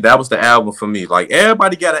definitely, that was the album for me. Like,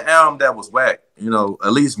 everybody got an album that was whack, you know,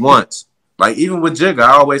 at least once. Like, even with Jigga,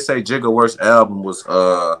 I always say Jigga's worst album was,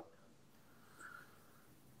 I'm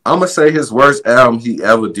going to say his worst album he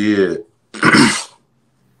ever did.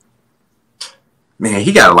 Man,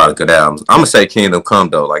 he got a lot of good albums. I'm going to say Kingdom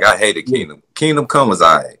Come, though. Like, I hated Kingdom. Kingdom Come was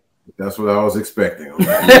all right. That's what I was expecting.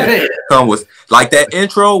 Come was, like, that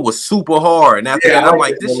intro was super hard. And after that, I'm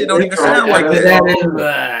like, this shit don't even sound like that.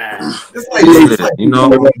 It's like, you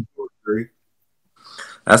know,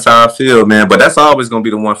 that's how I feel, man. But that's always going to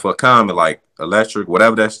be the one for a comment, like Electric,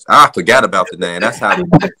 whatever that's. I forgot about the name. That's why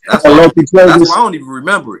I don't even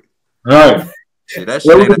remember it. All right. Shit, that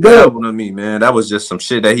shit ain't a good album to me, man. That was just some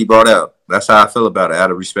shit that he brought out. That's how I feel about it,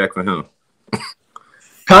 out of respect for him.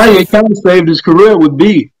 Kanye kind of saved his career with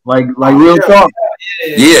B. Like real talk.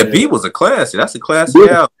 Yeah, B was a classic. That's a classic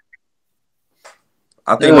album.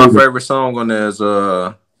 I think my favorite song on there is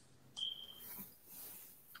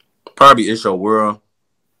probably "It's Your World,"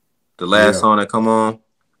 the last song that come on.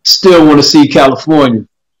 Still want to see California.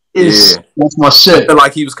 That's my shit. I feel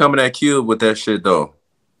like he was coming at Cube with that shit though.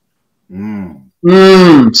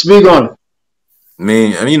 Speak on it. I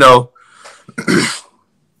mean, and you know,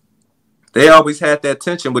 they always had that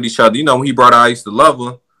tension with each other. You know, when he brought out "I Used to Love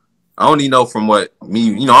Her," I only know from what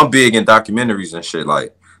you know, I'm big in documentaries and shit.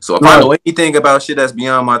 Like, so if I know anything about shit that's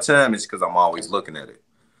beyond my time, it's because I'm always looking at it.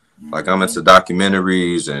 Like, I'm into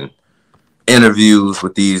documentaries and interviews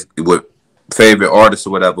with favorite artists or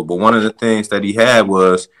whatever. But one of the things that he had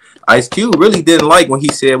was Ice Cube really didn't like when he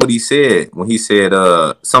said what he said. When he said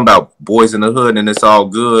something about boys in the hood and it's all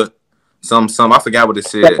good. Some I forgot what it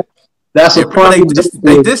said. That's a prime.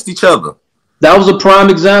 They dissed each other. That was a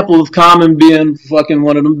prime example of Common being fucking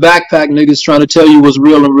one of them backpack niggas trying to tell you what's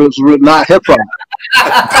real and what's not hip hop.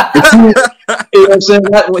 You know what I'm saying?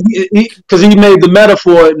 Because he made the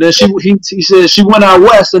metaphor. And then he said she went out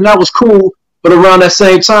west and that was cool. But around that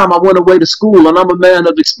same time, I went away to school and I'm a man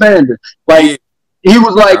of expanding. Like he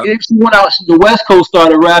was like, if she went out, the West Coast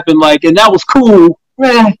started rapping like, and that was cool,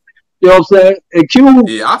 man. You know what I'm saying? And Q.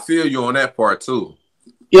 Yeah, I feel you on that part too.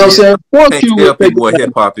 You know what I'm saying? I can't tell people what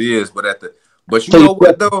hip hop is, but you know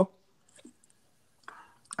what though?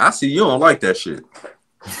 I see you don't like that shit.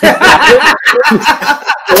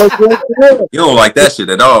 You don't like that shit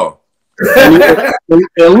at all.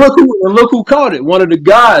 And look who caught it. One of the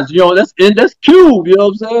guys, you know, that's Cube. You know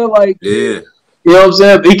what I'm saying? Like, you know what I'm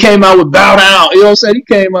saying? He came out with Bow Down. You know what I'm saying? He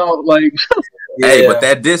came out like, hey, but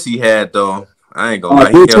that diss he had though, I ain't gonna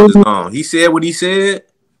lie, he held his own. He said what he said.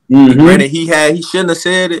 Granted, he shouldn't have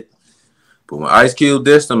said it. But when Ice Cube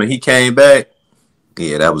dissed him and he came back,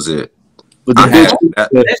 yeah, that was it. But they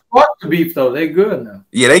sparked the beef though. They good now.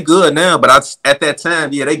 Yeah, they good now. But at that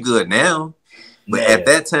time, yeah, they good now. But at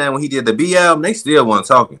that time when he did the B album, they still weren't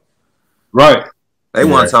talking. Right. They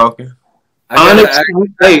weren't talking. I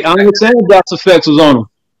understand Doc's effects was on him.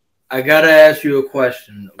 I gotta ask you a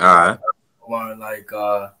question. All right. Like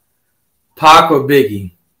Pac or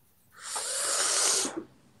Biggie?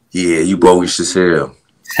 Yeah, you bogus as hell.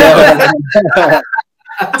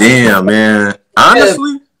 Damn, man.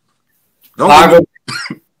 Honestly, I'm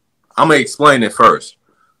gonna explain it first.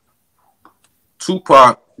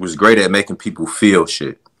 Tupac was great at making people feel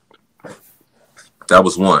shit. That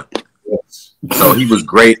was one. So he was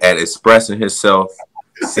great at expressing himself,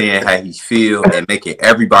 saying how he feel, and making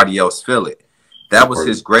everybody else feel it. That was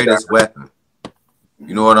his greatest weapon.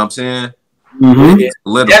 You know what I'm saying? Caveat.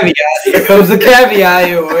 Here comes the caveat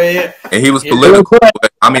here. And he was political.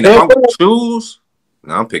 But, I mean, if I'm gonna choose,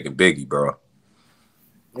 I'm picking Biggie, bro.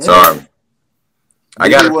 Sorry. I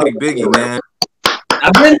gotta pick Biggie, man.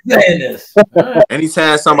 I've been saying this.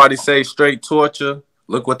 Anytime somebody say straight torture,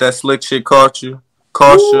 look what that slick shit cost you.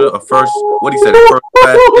 A first, what he said, the first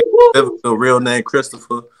class, Vivica, real name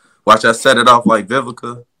Christopher. Watch, I set it off like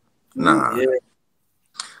Vivica. Nah. Yeah.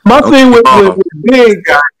 My thing with Big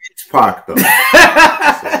guy hates Pac though.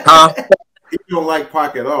 Huh? He don't like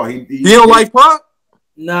Pac at all. He don't like Pac?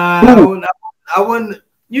 Nah, I wouldn't.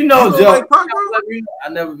 You know, Joe. Like Pac, I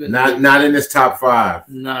never been. Not in his top 5.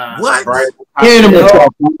 Nah. What? Right?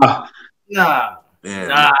 Nah. Man.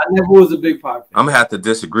 Nah, I never was a big Pac fan. I'm gonna have to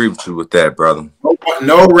disagree with you with that, brother.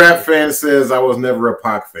 No rap fan says I was never a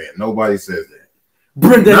Pac fan. Nobody says that.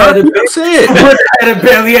 Brenda had a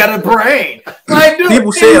belly, had a brain. Like, dude,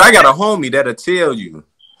 people said I got a homie that'll tell you,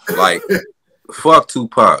 like, fuck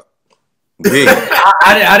Tupac. Big.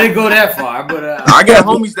 I didn't go that far, but I got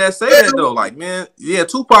homies that say that though. Like, man, yeah,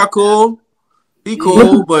 Tupac cool, he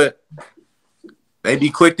cool, but they'd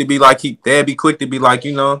be quick to be like you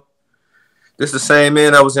know, this the same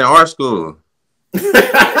man that was in art school.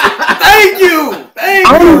 Thank you.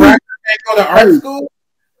 I don't go to art school.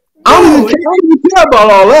 I don't even care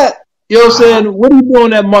about all that. You know what I'm saying? What are you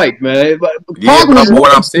doing that mic, man? Yeah, but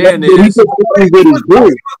what I'm saying is,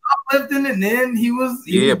 uplifting, and then he was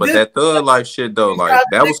but that thug life shit though, like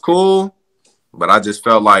that was cool. But I just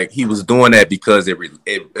felt like he was doing that because it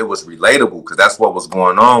was relatable, because that's what was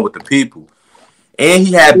going on with the people. And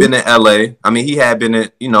he had been in LA. I mean, he had been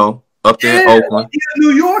in, you know, up there in Oakland. He's a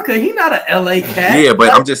New Yorker. He's not an LA cat. Yeah,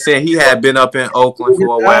 but I'm just saying he had been up in Oakland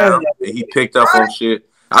for a while and he picked up on shit.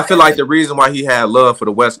 I feel like the reason why he had love for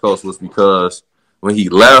the West Coast was because when he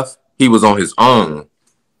left, he was on his own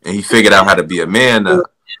and he figured out how to be a man now.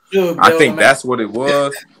 I think that's what it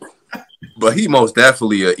was. But he most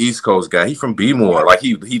definitely an East Coast guy. He from B-more. Like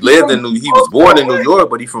he lived in he was born in New York,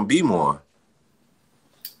 but he from B-more.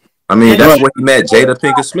 I mean, that's where he met Jada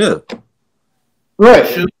Pinkett Smith. Right.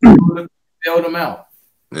 Should have bailed him out.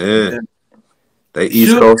 Yeah. They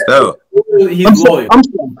East Coast out. He's loyal.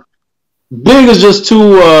 Big is just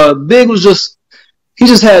too. Big was just. He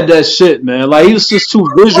just had that shit, man. Like he was just too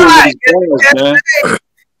visual with his bars, man.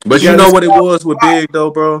 But you know what it was with Big though,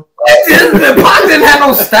 bro? Pac didn't have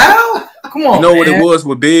no style. Come on, you know man. what it was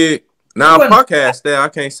with Big? Now Pac had style. I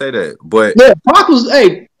can't say that, but yeah, Pac was.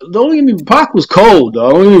 Hey, don't get me. Pac was cold,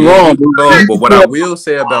 though. Don't get me wrong. Cold, but what I will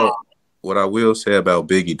say about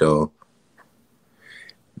Biggie though,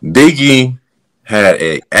 Biggie had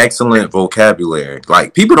an excellent vocabulary.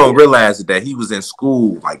 Like people don't realize that he was in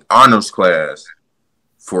school, like honors class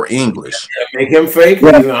for English. Make him fake.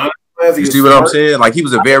 You see what I'm saying? Like he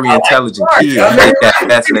was a very intelligent kid. He got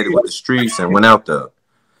fascinated with the streets and went out there,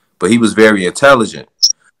 but he was very intelligent.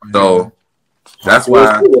 So that's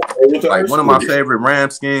why, like, one of my favorite rhyme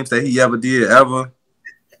schemes that he ever did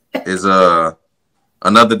is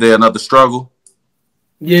Another Day, Another Struggle.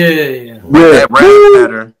 Yeah. That rap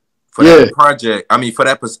pattern for that project.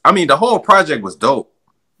 The whole project was dope,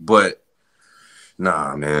 but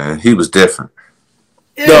nah, man, he was different.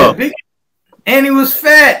 Yeah, big, and he was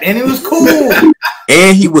fat, and he was cool,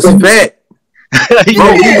 and he was fat. Bro, he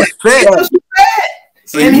was fat. He was fat.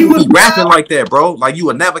 So and he was rapping like that, bro. Like you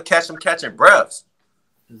would never catch him catching breaths.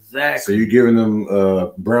 Exactly. So you're giving them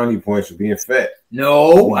brownie points for being fat?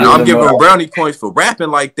 No, I'm giving him brownie points for rapping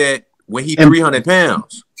like that when he's 300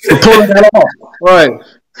 pounds. Pulling that off, right?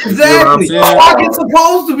 Exactly. Pac is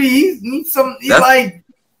supposed to be. He's like,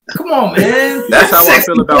 come on, man. That's how I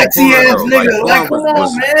feel about Pun, though. Like, come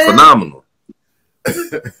on, man. Phenomenal.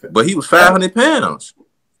 But he was 500 pounds.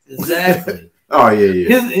 Exactly. Oh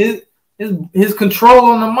yeah. His control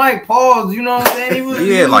on the mic, pause. You know what I'm saying? He was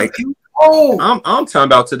I'm talking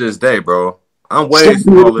about to this day, bro. I'm way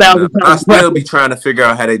smaller than that. I still be trying to figure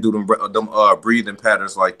out how they do them breathing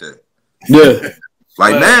patterns like that. Yeah,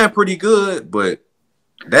 like man, pretty good, but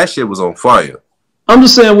that shit was on fire. I'm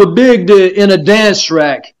just saying what Big did in a dance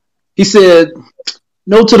track. He said,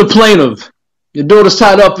 "No to the plaintiff. Your daughter's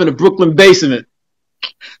tied up in a Brooklyn basement."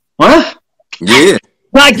 What? Yeah.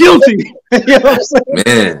 Not guilty. You know what I'm saying?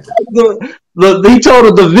 Man. He told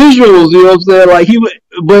her the visuals, you know what I'm saying? Like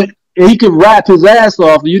but he could rap his ass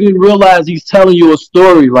off. You didn't realize he's telling you a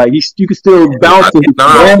story. Like you could still bounce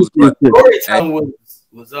Storytelling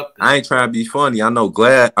was up there. I ain't trying to be funny. I know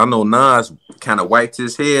Nas kind of wiped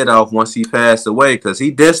his head off once he passed away because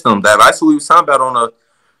he dissed him. That's what we was talking about on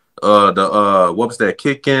what was that?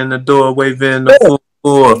 Kick in the door, waving the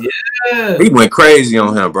floor. Yeah. He went crazy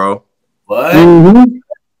on him, bro. But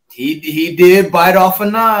he did bite off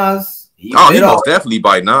of Nas. He most definitely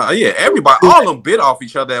bite Nas. Yeah, everybody, all of them bit off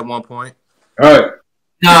each other at one point. All right.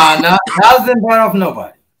 Nah, Nas didn't bite off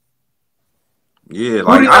nobody. Yeah,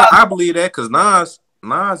 like I believe that because Nas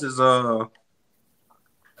is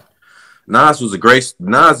Nas is a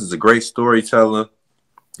great storyteller.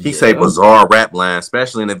 He say bizarre rap lines,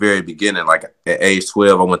 especially in the very beginning. Like at age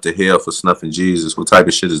 12, I went to hell for snuffing Jesus. What type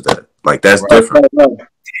of shit is that? Like that's different.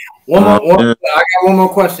 I got one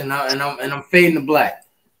more question now, and I'm fading to black.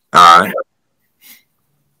 All right.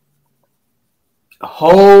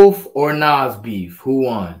 Hove or Nas beef? Who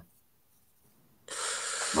won?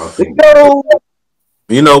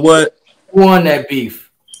 You know what? Who won that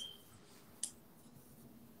beef?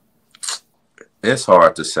 It's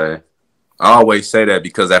hard to say. I always say that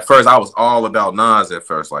because at first I was all about Nas at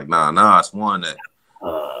first. Like, Nas won that.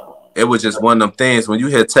 It was just one of them things. When you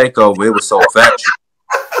hit Takeover, it was so factual.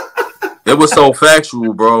 It was so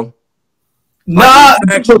factual, bro. Nas,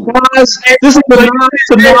 this is the Nas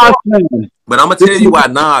to Nas thing. But I'm gonna tell you why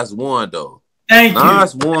Nas won, though.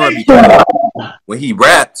 Nas won because when he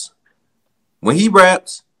raps,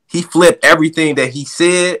 he flipped everything that he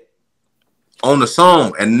said on the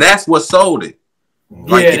song, and that's what sold it.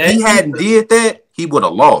 Like if he hadn't did that, he would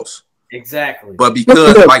have lost. Exactly. But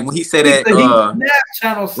because like when he said that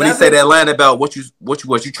when he said that line about what you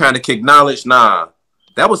trying to kick knowledge, nah.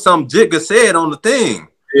 That was something Jigga said on the thing.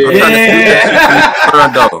 I'm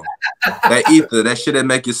trying to see that ether, that shit that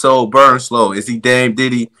make your soul burn slow. Is he Dame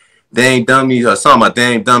Diddy, Dame Dummy, or something about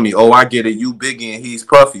Dame Dummy? Oh, I get it. You Biggie and he's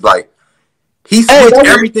Puffy. Like he switched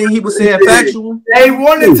everything he was saying factual. They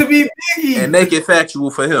wanted to be Biggie and make it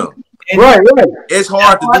factual for him. Right. It's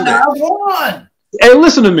hard to do that. Hey,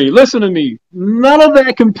 listen to me. None of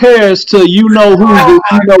that compares to you know who, you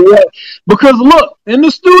know what. Because look, in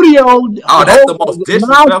the studio. Oh, that's the most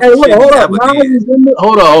disrespectful shit he ever did.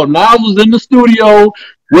 Hold on. Nas was in the studio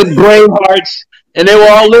with Bravehearts, and they were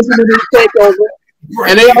all listening to this Takeover.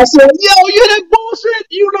 And they all said, yo, you that bullshit.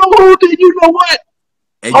 You know who did you know what?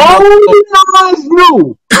 And only Nas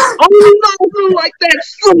knew. Only Nas knew like that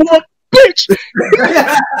son of a bitch.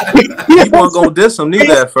 he wasn't gonna diss him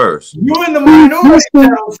neither at first. You in the minority.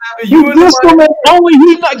 You in the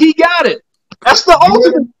minority. He got it. That's the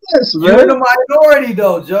ultimate diss, man. You're in the minority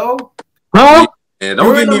though, Joe. Huh? And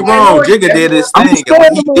don't get me wrong, Jigga did his thing. And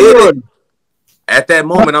when he did it, at that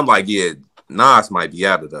moment, I'm like, yeah, Nas might be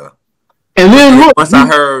out of there. And then look, once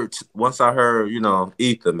I heard, you know,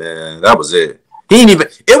 Ether, man, that was it. He ain't even.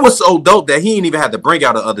 It was so dope that he ain't even had to bring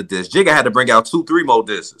out the other discs. Jigga had to bring out 2-3 more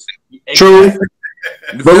discs. True.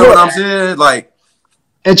 You feel what I'm saying? Like,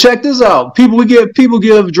 and check this out. People give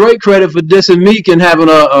Drake credit for dissing Meek and having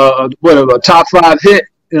a top 5 hit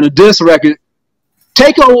in a diss record.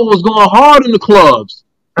 Takeover was going hard in the clubs.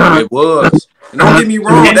 It was. And don't get me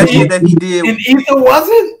wrong, that shit that he did. And Ether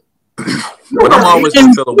wasn't. But I'm always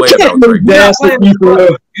gonna feel away about Drake. You're not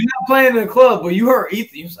playing in the club, but you heard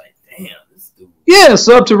Ether. You was like, damn, this dude. Yeah,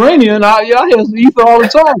 Subterranean. I hear Ether all the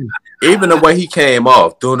time. Even the way he came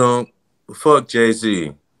off, fuck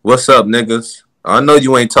Jay-Z. What's up, niggas? I know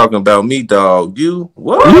you ain't talking about me, dog. You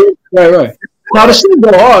what? Right. Now the shit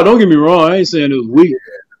go hard. Don't get me wrong. I ain't saying it was weak.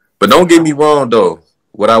 But don't get me wrong though.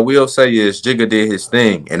 What I will say is Jigga did his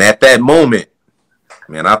thing, and at that moment,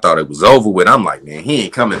 man, I thought it was over with. I'm like, man, he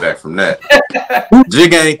ain't coming back from that.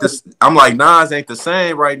 Jigga ain't the. I'm like, Nas ain't the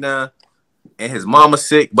same right now, and his mama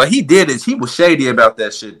sick. But he did it. He was shady about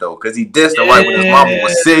that shit though, because he dissed him right when his mama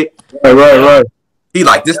was sick. Right. He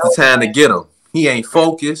like, this the time to get him. He ain't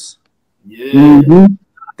focused. Yeah. Mm-hmm.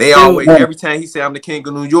 They always, every time he say I'm the king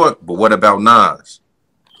of New York, but what about Nas?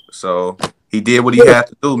 So he did what he had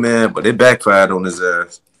to do, man, but it backfired on his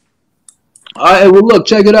ass. All right, well, look,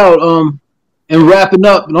 check it out. And wrapping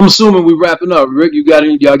up, and I'm assuming we wrapping up. Rick,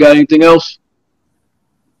 y'all got anything else?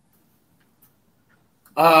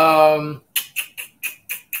 Oh,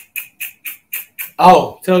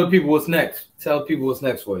 tell the people what's next. Tell people what's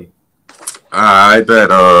next for you. I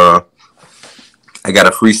bet I got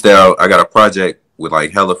a freestyle. I got a project with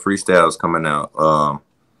like hella freestyles coming out.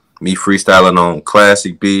 Me freestyling on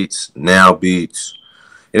classic beats, now beats.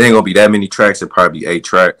 It ain't gonna be that many tracks. It'll probably be 8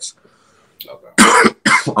 tracks. Okay.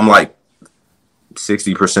 I'm like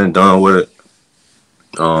 60% done with it.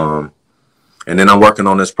 And then I'm working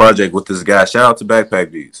on this project with this guy. Shout out to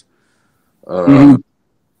Backpack Beats.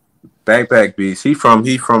 Backpack Beats. He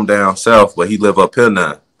from down south, but he live up here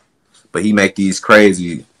now. But he make these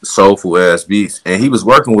crazy soulful ass beats, and he was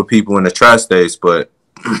working with people in the tri-states, but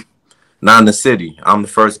not in the city. I'm the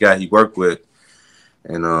first guy he worked with,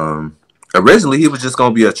 and originally he was just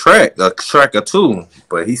gonna be a track or 2,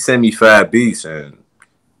 but he sent me 5 beats, and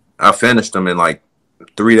I finished them in like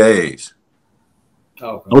 3 days.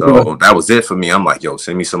 Okay. So that was it for me. I'm like, yo,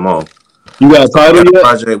 send me some more. You got a title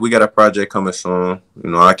yet? We got a project coming soon. You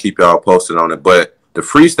know, I keep y'all posted on it, but the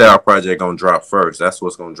freestyle project gonna drop first. That's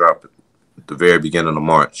what's gonna drop at the very beginning of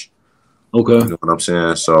March. Okay. You know what I'm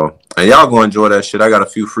saying? So, and y'all gonna enjoy that shit. I got a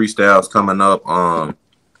few freestyles coming up.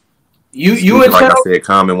 You and like I said,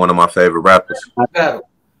 Common, one of my favorite rappers. Battle.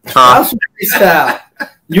 Y'all should freestyle.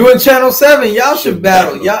 You and Channel 7, y'all should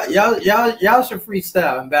battle. Y'all should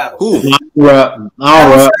freestyle and battle. Who? Rap. All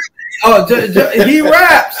right. Oh, he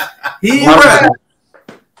raps. He raps.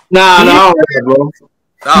 Nah, bro.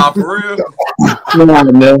 Nah, for real. Nah,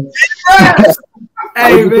 man.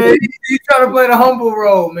 Hey, man, you trying to play the humble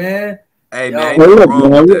role, man. Hey, man, ain't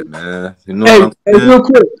wrong with that, man. You know what I'm saying? Real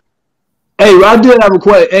quick. Hey, I did have a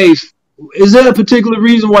question. Hey, is there a particular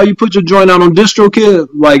reason why you put your joint out on DistroKid,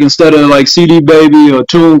 like instead of like CD Baby or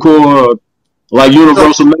TuneCore or like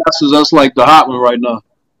Universal Masters? That's like the hot one right now.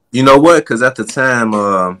 You know what? Because at the time,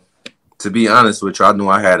 to be honest with you, I knew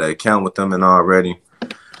I had an account with them and already.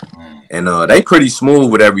 And they pretty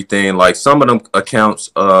smooth with everything. Like some of them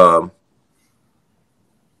accounts, like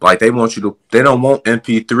they don't want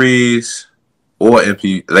MP3s or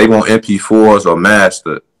they want MP4s or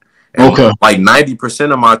mastered. And okay. Like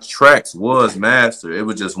 90% of my tracks was mastered. It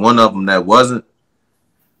was just one of them that wasn't.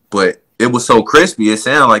 But it was so crispy, it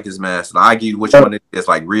sounded like it's mastered. I give you which one it is,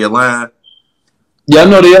 like realigned. Yeah, I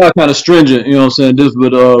know they are kind of stringent, you know what I'm saying? This,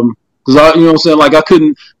 but because I, you know what I'm saying, like I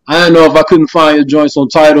didn't know if I couldn't find your joints on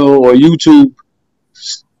Tidal or YouTube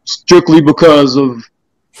strictly because of.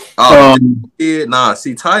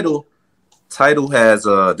 See, Tidal has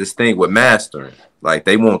this thing with mastering. Like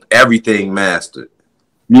they want everything mastered.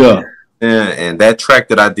 Yeah. And that track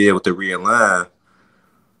that I did with the realign,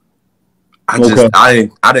 I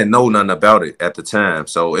didn't know nothing about it at the time.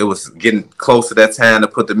 So it was getting close to that time to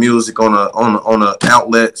put the music on the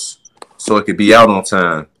outlets so it could be out on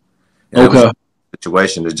time. And okay. It was a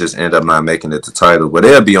situation to just end up not making it to Tidal. But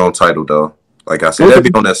it'll be on Tidal though. Like I said, it'll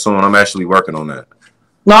be on that soon. I'm actually working on that.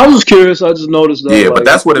 No, I was just curious. I just noticed that. Yeah, like, but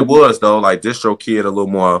that's what it was though. Like DistroKid a little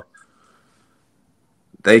more.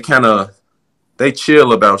 They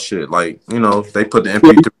chill about shit. Like, you know, they put the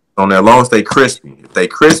MP3 on there. As long as they crispy. If they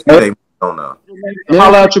crispy, they on there.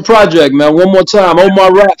 Holla out your project, man. One more time.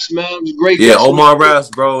 OMAR Raps, man. It was great. Yeah, OMAR Raps,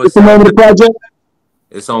 bro. What's the name of the project?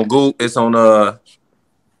 It's on Google. It's on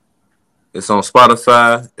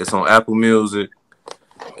Spotify. It's on Apple Music.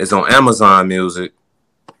 It's on Amazon Music,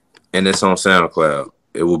 and it's on SoundCloud.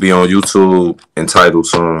 It will be on YouTube entitled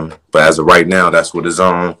soon. But as of right now, that's what it's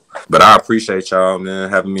on. But I appreciate y'all, man,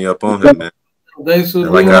 having me up on here, man. Thanks for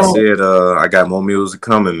like I said, I got more music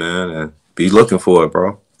coming, man, and be looking for it,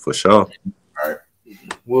 bro, for sure. All right,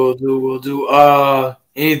 we'll do.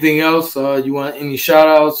 Anything else? You want any shout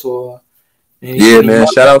outs or? Yeah, man.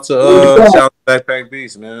 Shout out to Backpack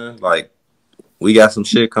Beats, man. Like, we got some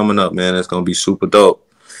shit coming up, man. It's gonna be super dope.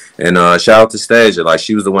 And shout out to Stasia. Like,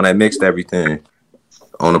 she was the one that mixed everything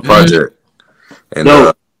on the project.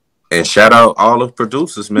 And shout out all the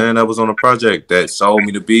producers, man, that was on the project that sold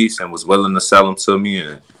me the beats and was willing to sell them to me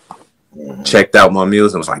and checked out my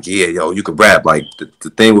music and was like, yeah, yo, you could rap. Like, the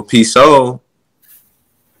thing with P Soul,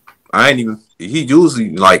 he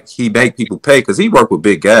usually, like, he make people pay because he worked with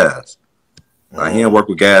big guys. Like, he didn't work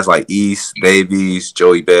with guys like East, Davies,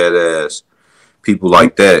 Joey Badass, people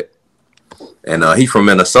like that. And he from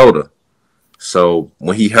Minnesota. So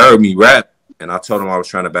when he heard me rap and I told him I was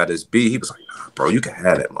trying to buy this beat, he was like, nah, bro, you can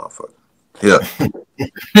have that motherfucker. Yeah.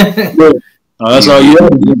 That's all you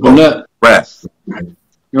have to do on that. Rap.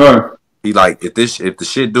 Right. He like, if the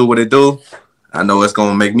shit do what it do, I know it's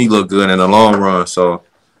gonna make me look good in the long run. So,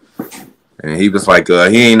 and he was like,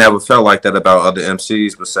 he ain't never felt like that about other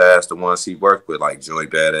MCs besides the ones he worked with, like Joey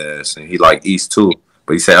Badass, and he like East too.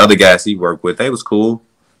 But he said other guys he worked with, they was cool.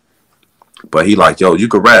 But he like, yo, you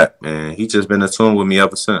could rap, and he just been in tune with me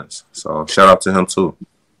ever since. So shout out to him too.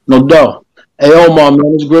 No doubt. Hey Omar,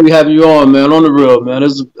 man, it's great having you on, man. On the real, man.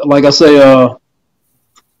 It's like I say,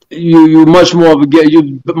 you much more of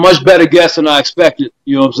you much better guest than I expected.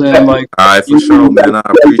 You know what I'm saying? Like, all right, for sure, man. I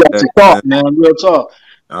appreciate that. Talk, man. Real talk.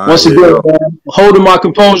 Once again, man, holding my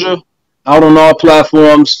composure out on all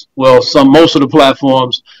platforms. Well, most of the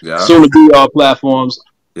platforms. Yeah. Soon to be all platforms.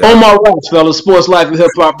 Yeah. OMAR Raps, fellas. Sports Life and Hip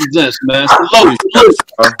Hop presents, man.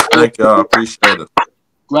 Thank y'all. Appreciate it.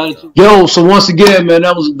 Gratitude. Yo, so once again, man,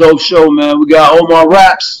 that was a dope show, man. We got OMAR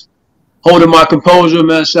Raps, holding my composure,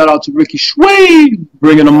 man. Shout out to Ricky Schwee,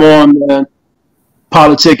 bringing them on, man.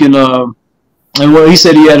 Politicking, and what he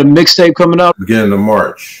said, he had a mixtape coming out. Beginning of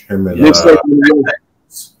March. Him and mixtape.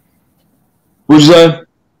 What'd you say?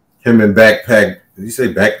 Him and Backpack. Did you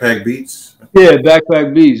say Backpack Beats? Yeah,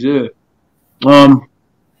 Backpack Beats. Yeah.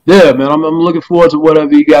 Yeah, man. I'm looking forward to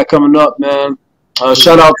whatever you got coming up, man.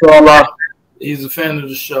 Shout out to all our. He's a fan of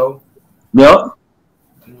the show. Yep.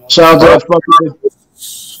 Shout out to our fucking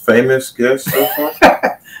famous guest so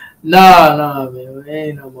far. Nah, man. He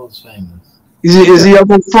ain't no most famous. Is he up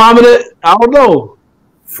on prominent? I don't know.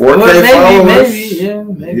 4K followers?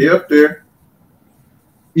 Maybe. He up there.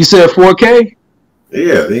 You said 4K?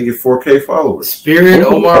 Yeah, they get 4K followers. Spirit,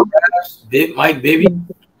 OMAR Raps, Mike Bibby. You know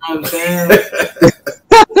what I'm saying?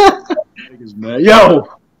 Man. Yo,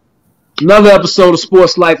 another episode of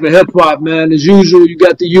Sports Life and Hip Hop, man. As usual, you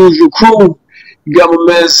got the usual crew. You got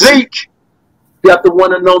my man Zeke. You got the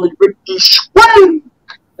one and only Ricky Schwee.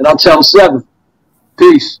 And I'm Channel 7.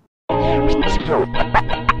 Peace. That's right.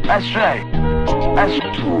 That's right.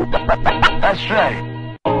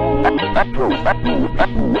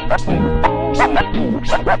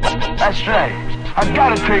 That's right. I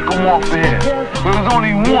gotta take him off of here. There's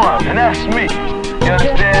only one, and that's me. You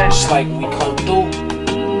understand? Just like we come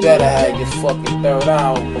through, better have your fucking third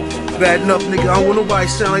hour. Bad enough, nigga. I don't want nobody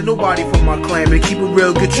sound like nobody from my clan, man. Keep it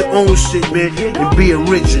real, get your own shit, man, and be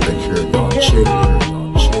original.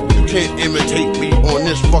 You can't imitate me on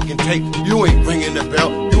this fucking tape. You ain't ringing the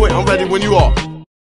bell. I'm ready when you are.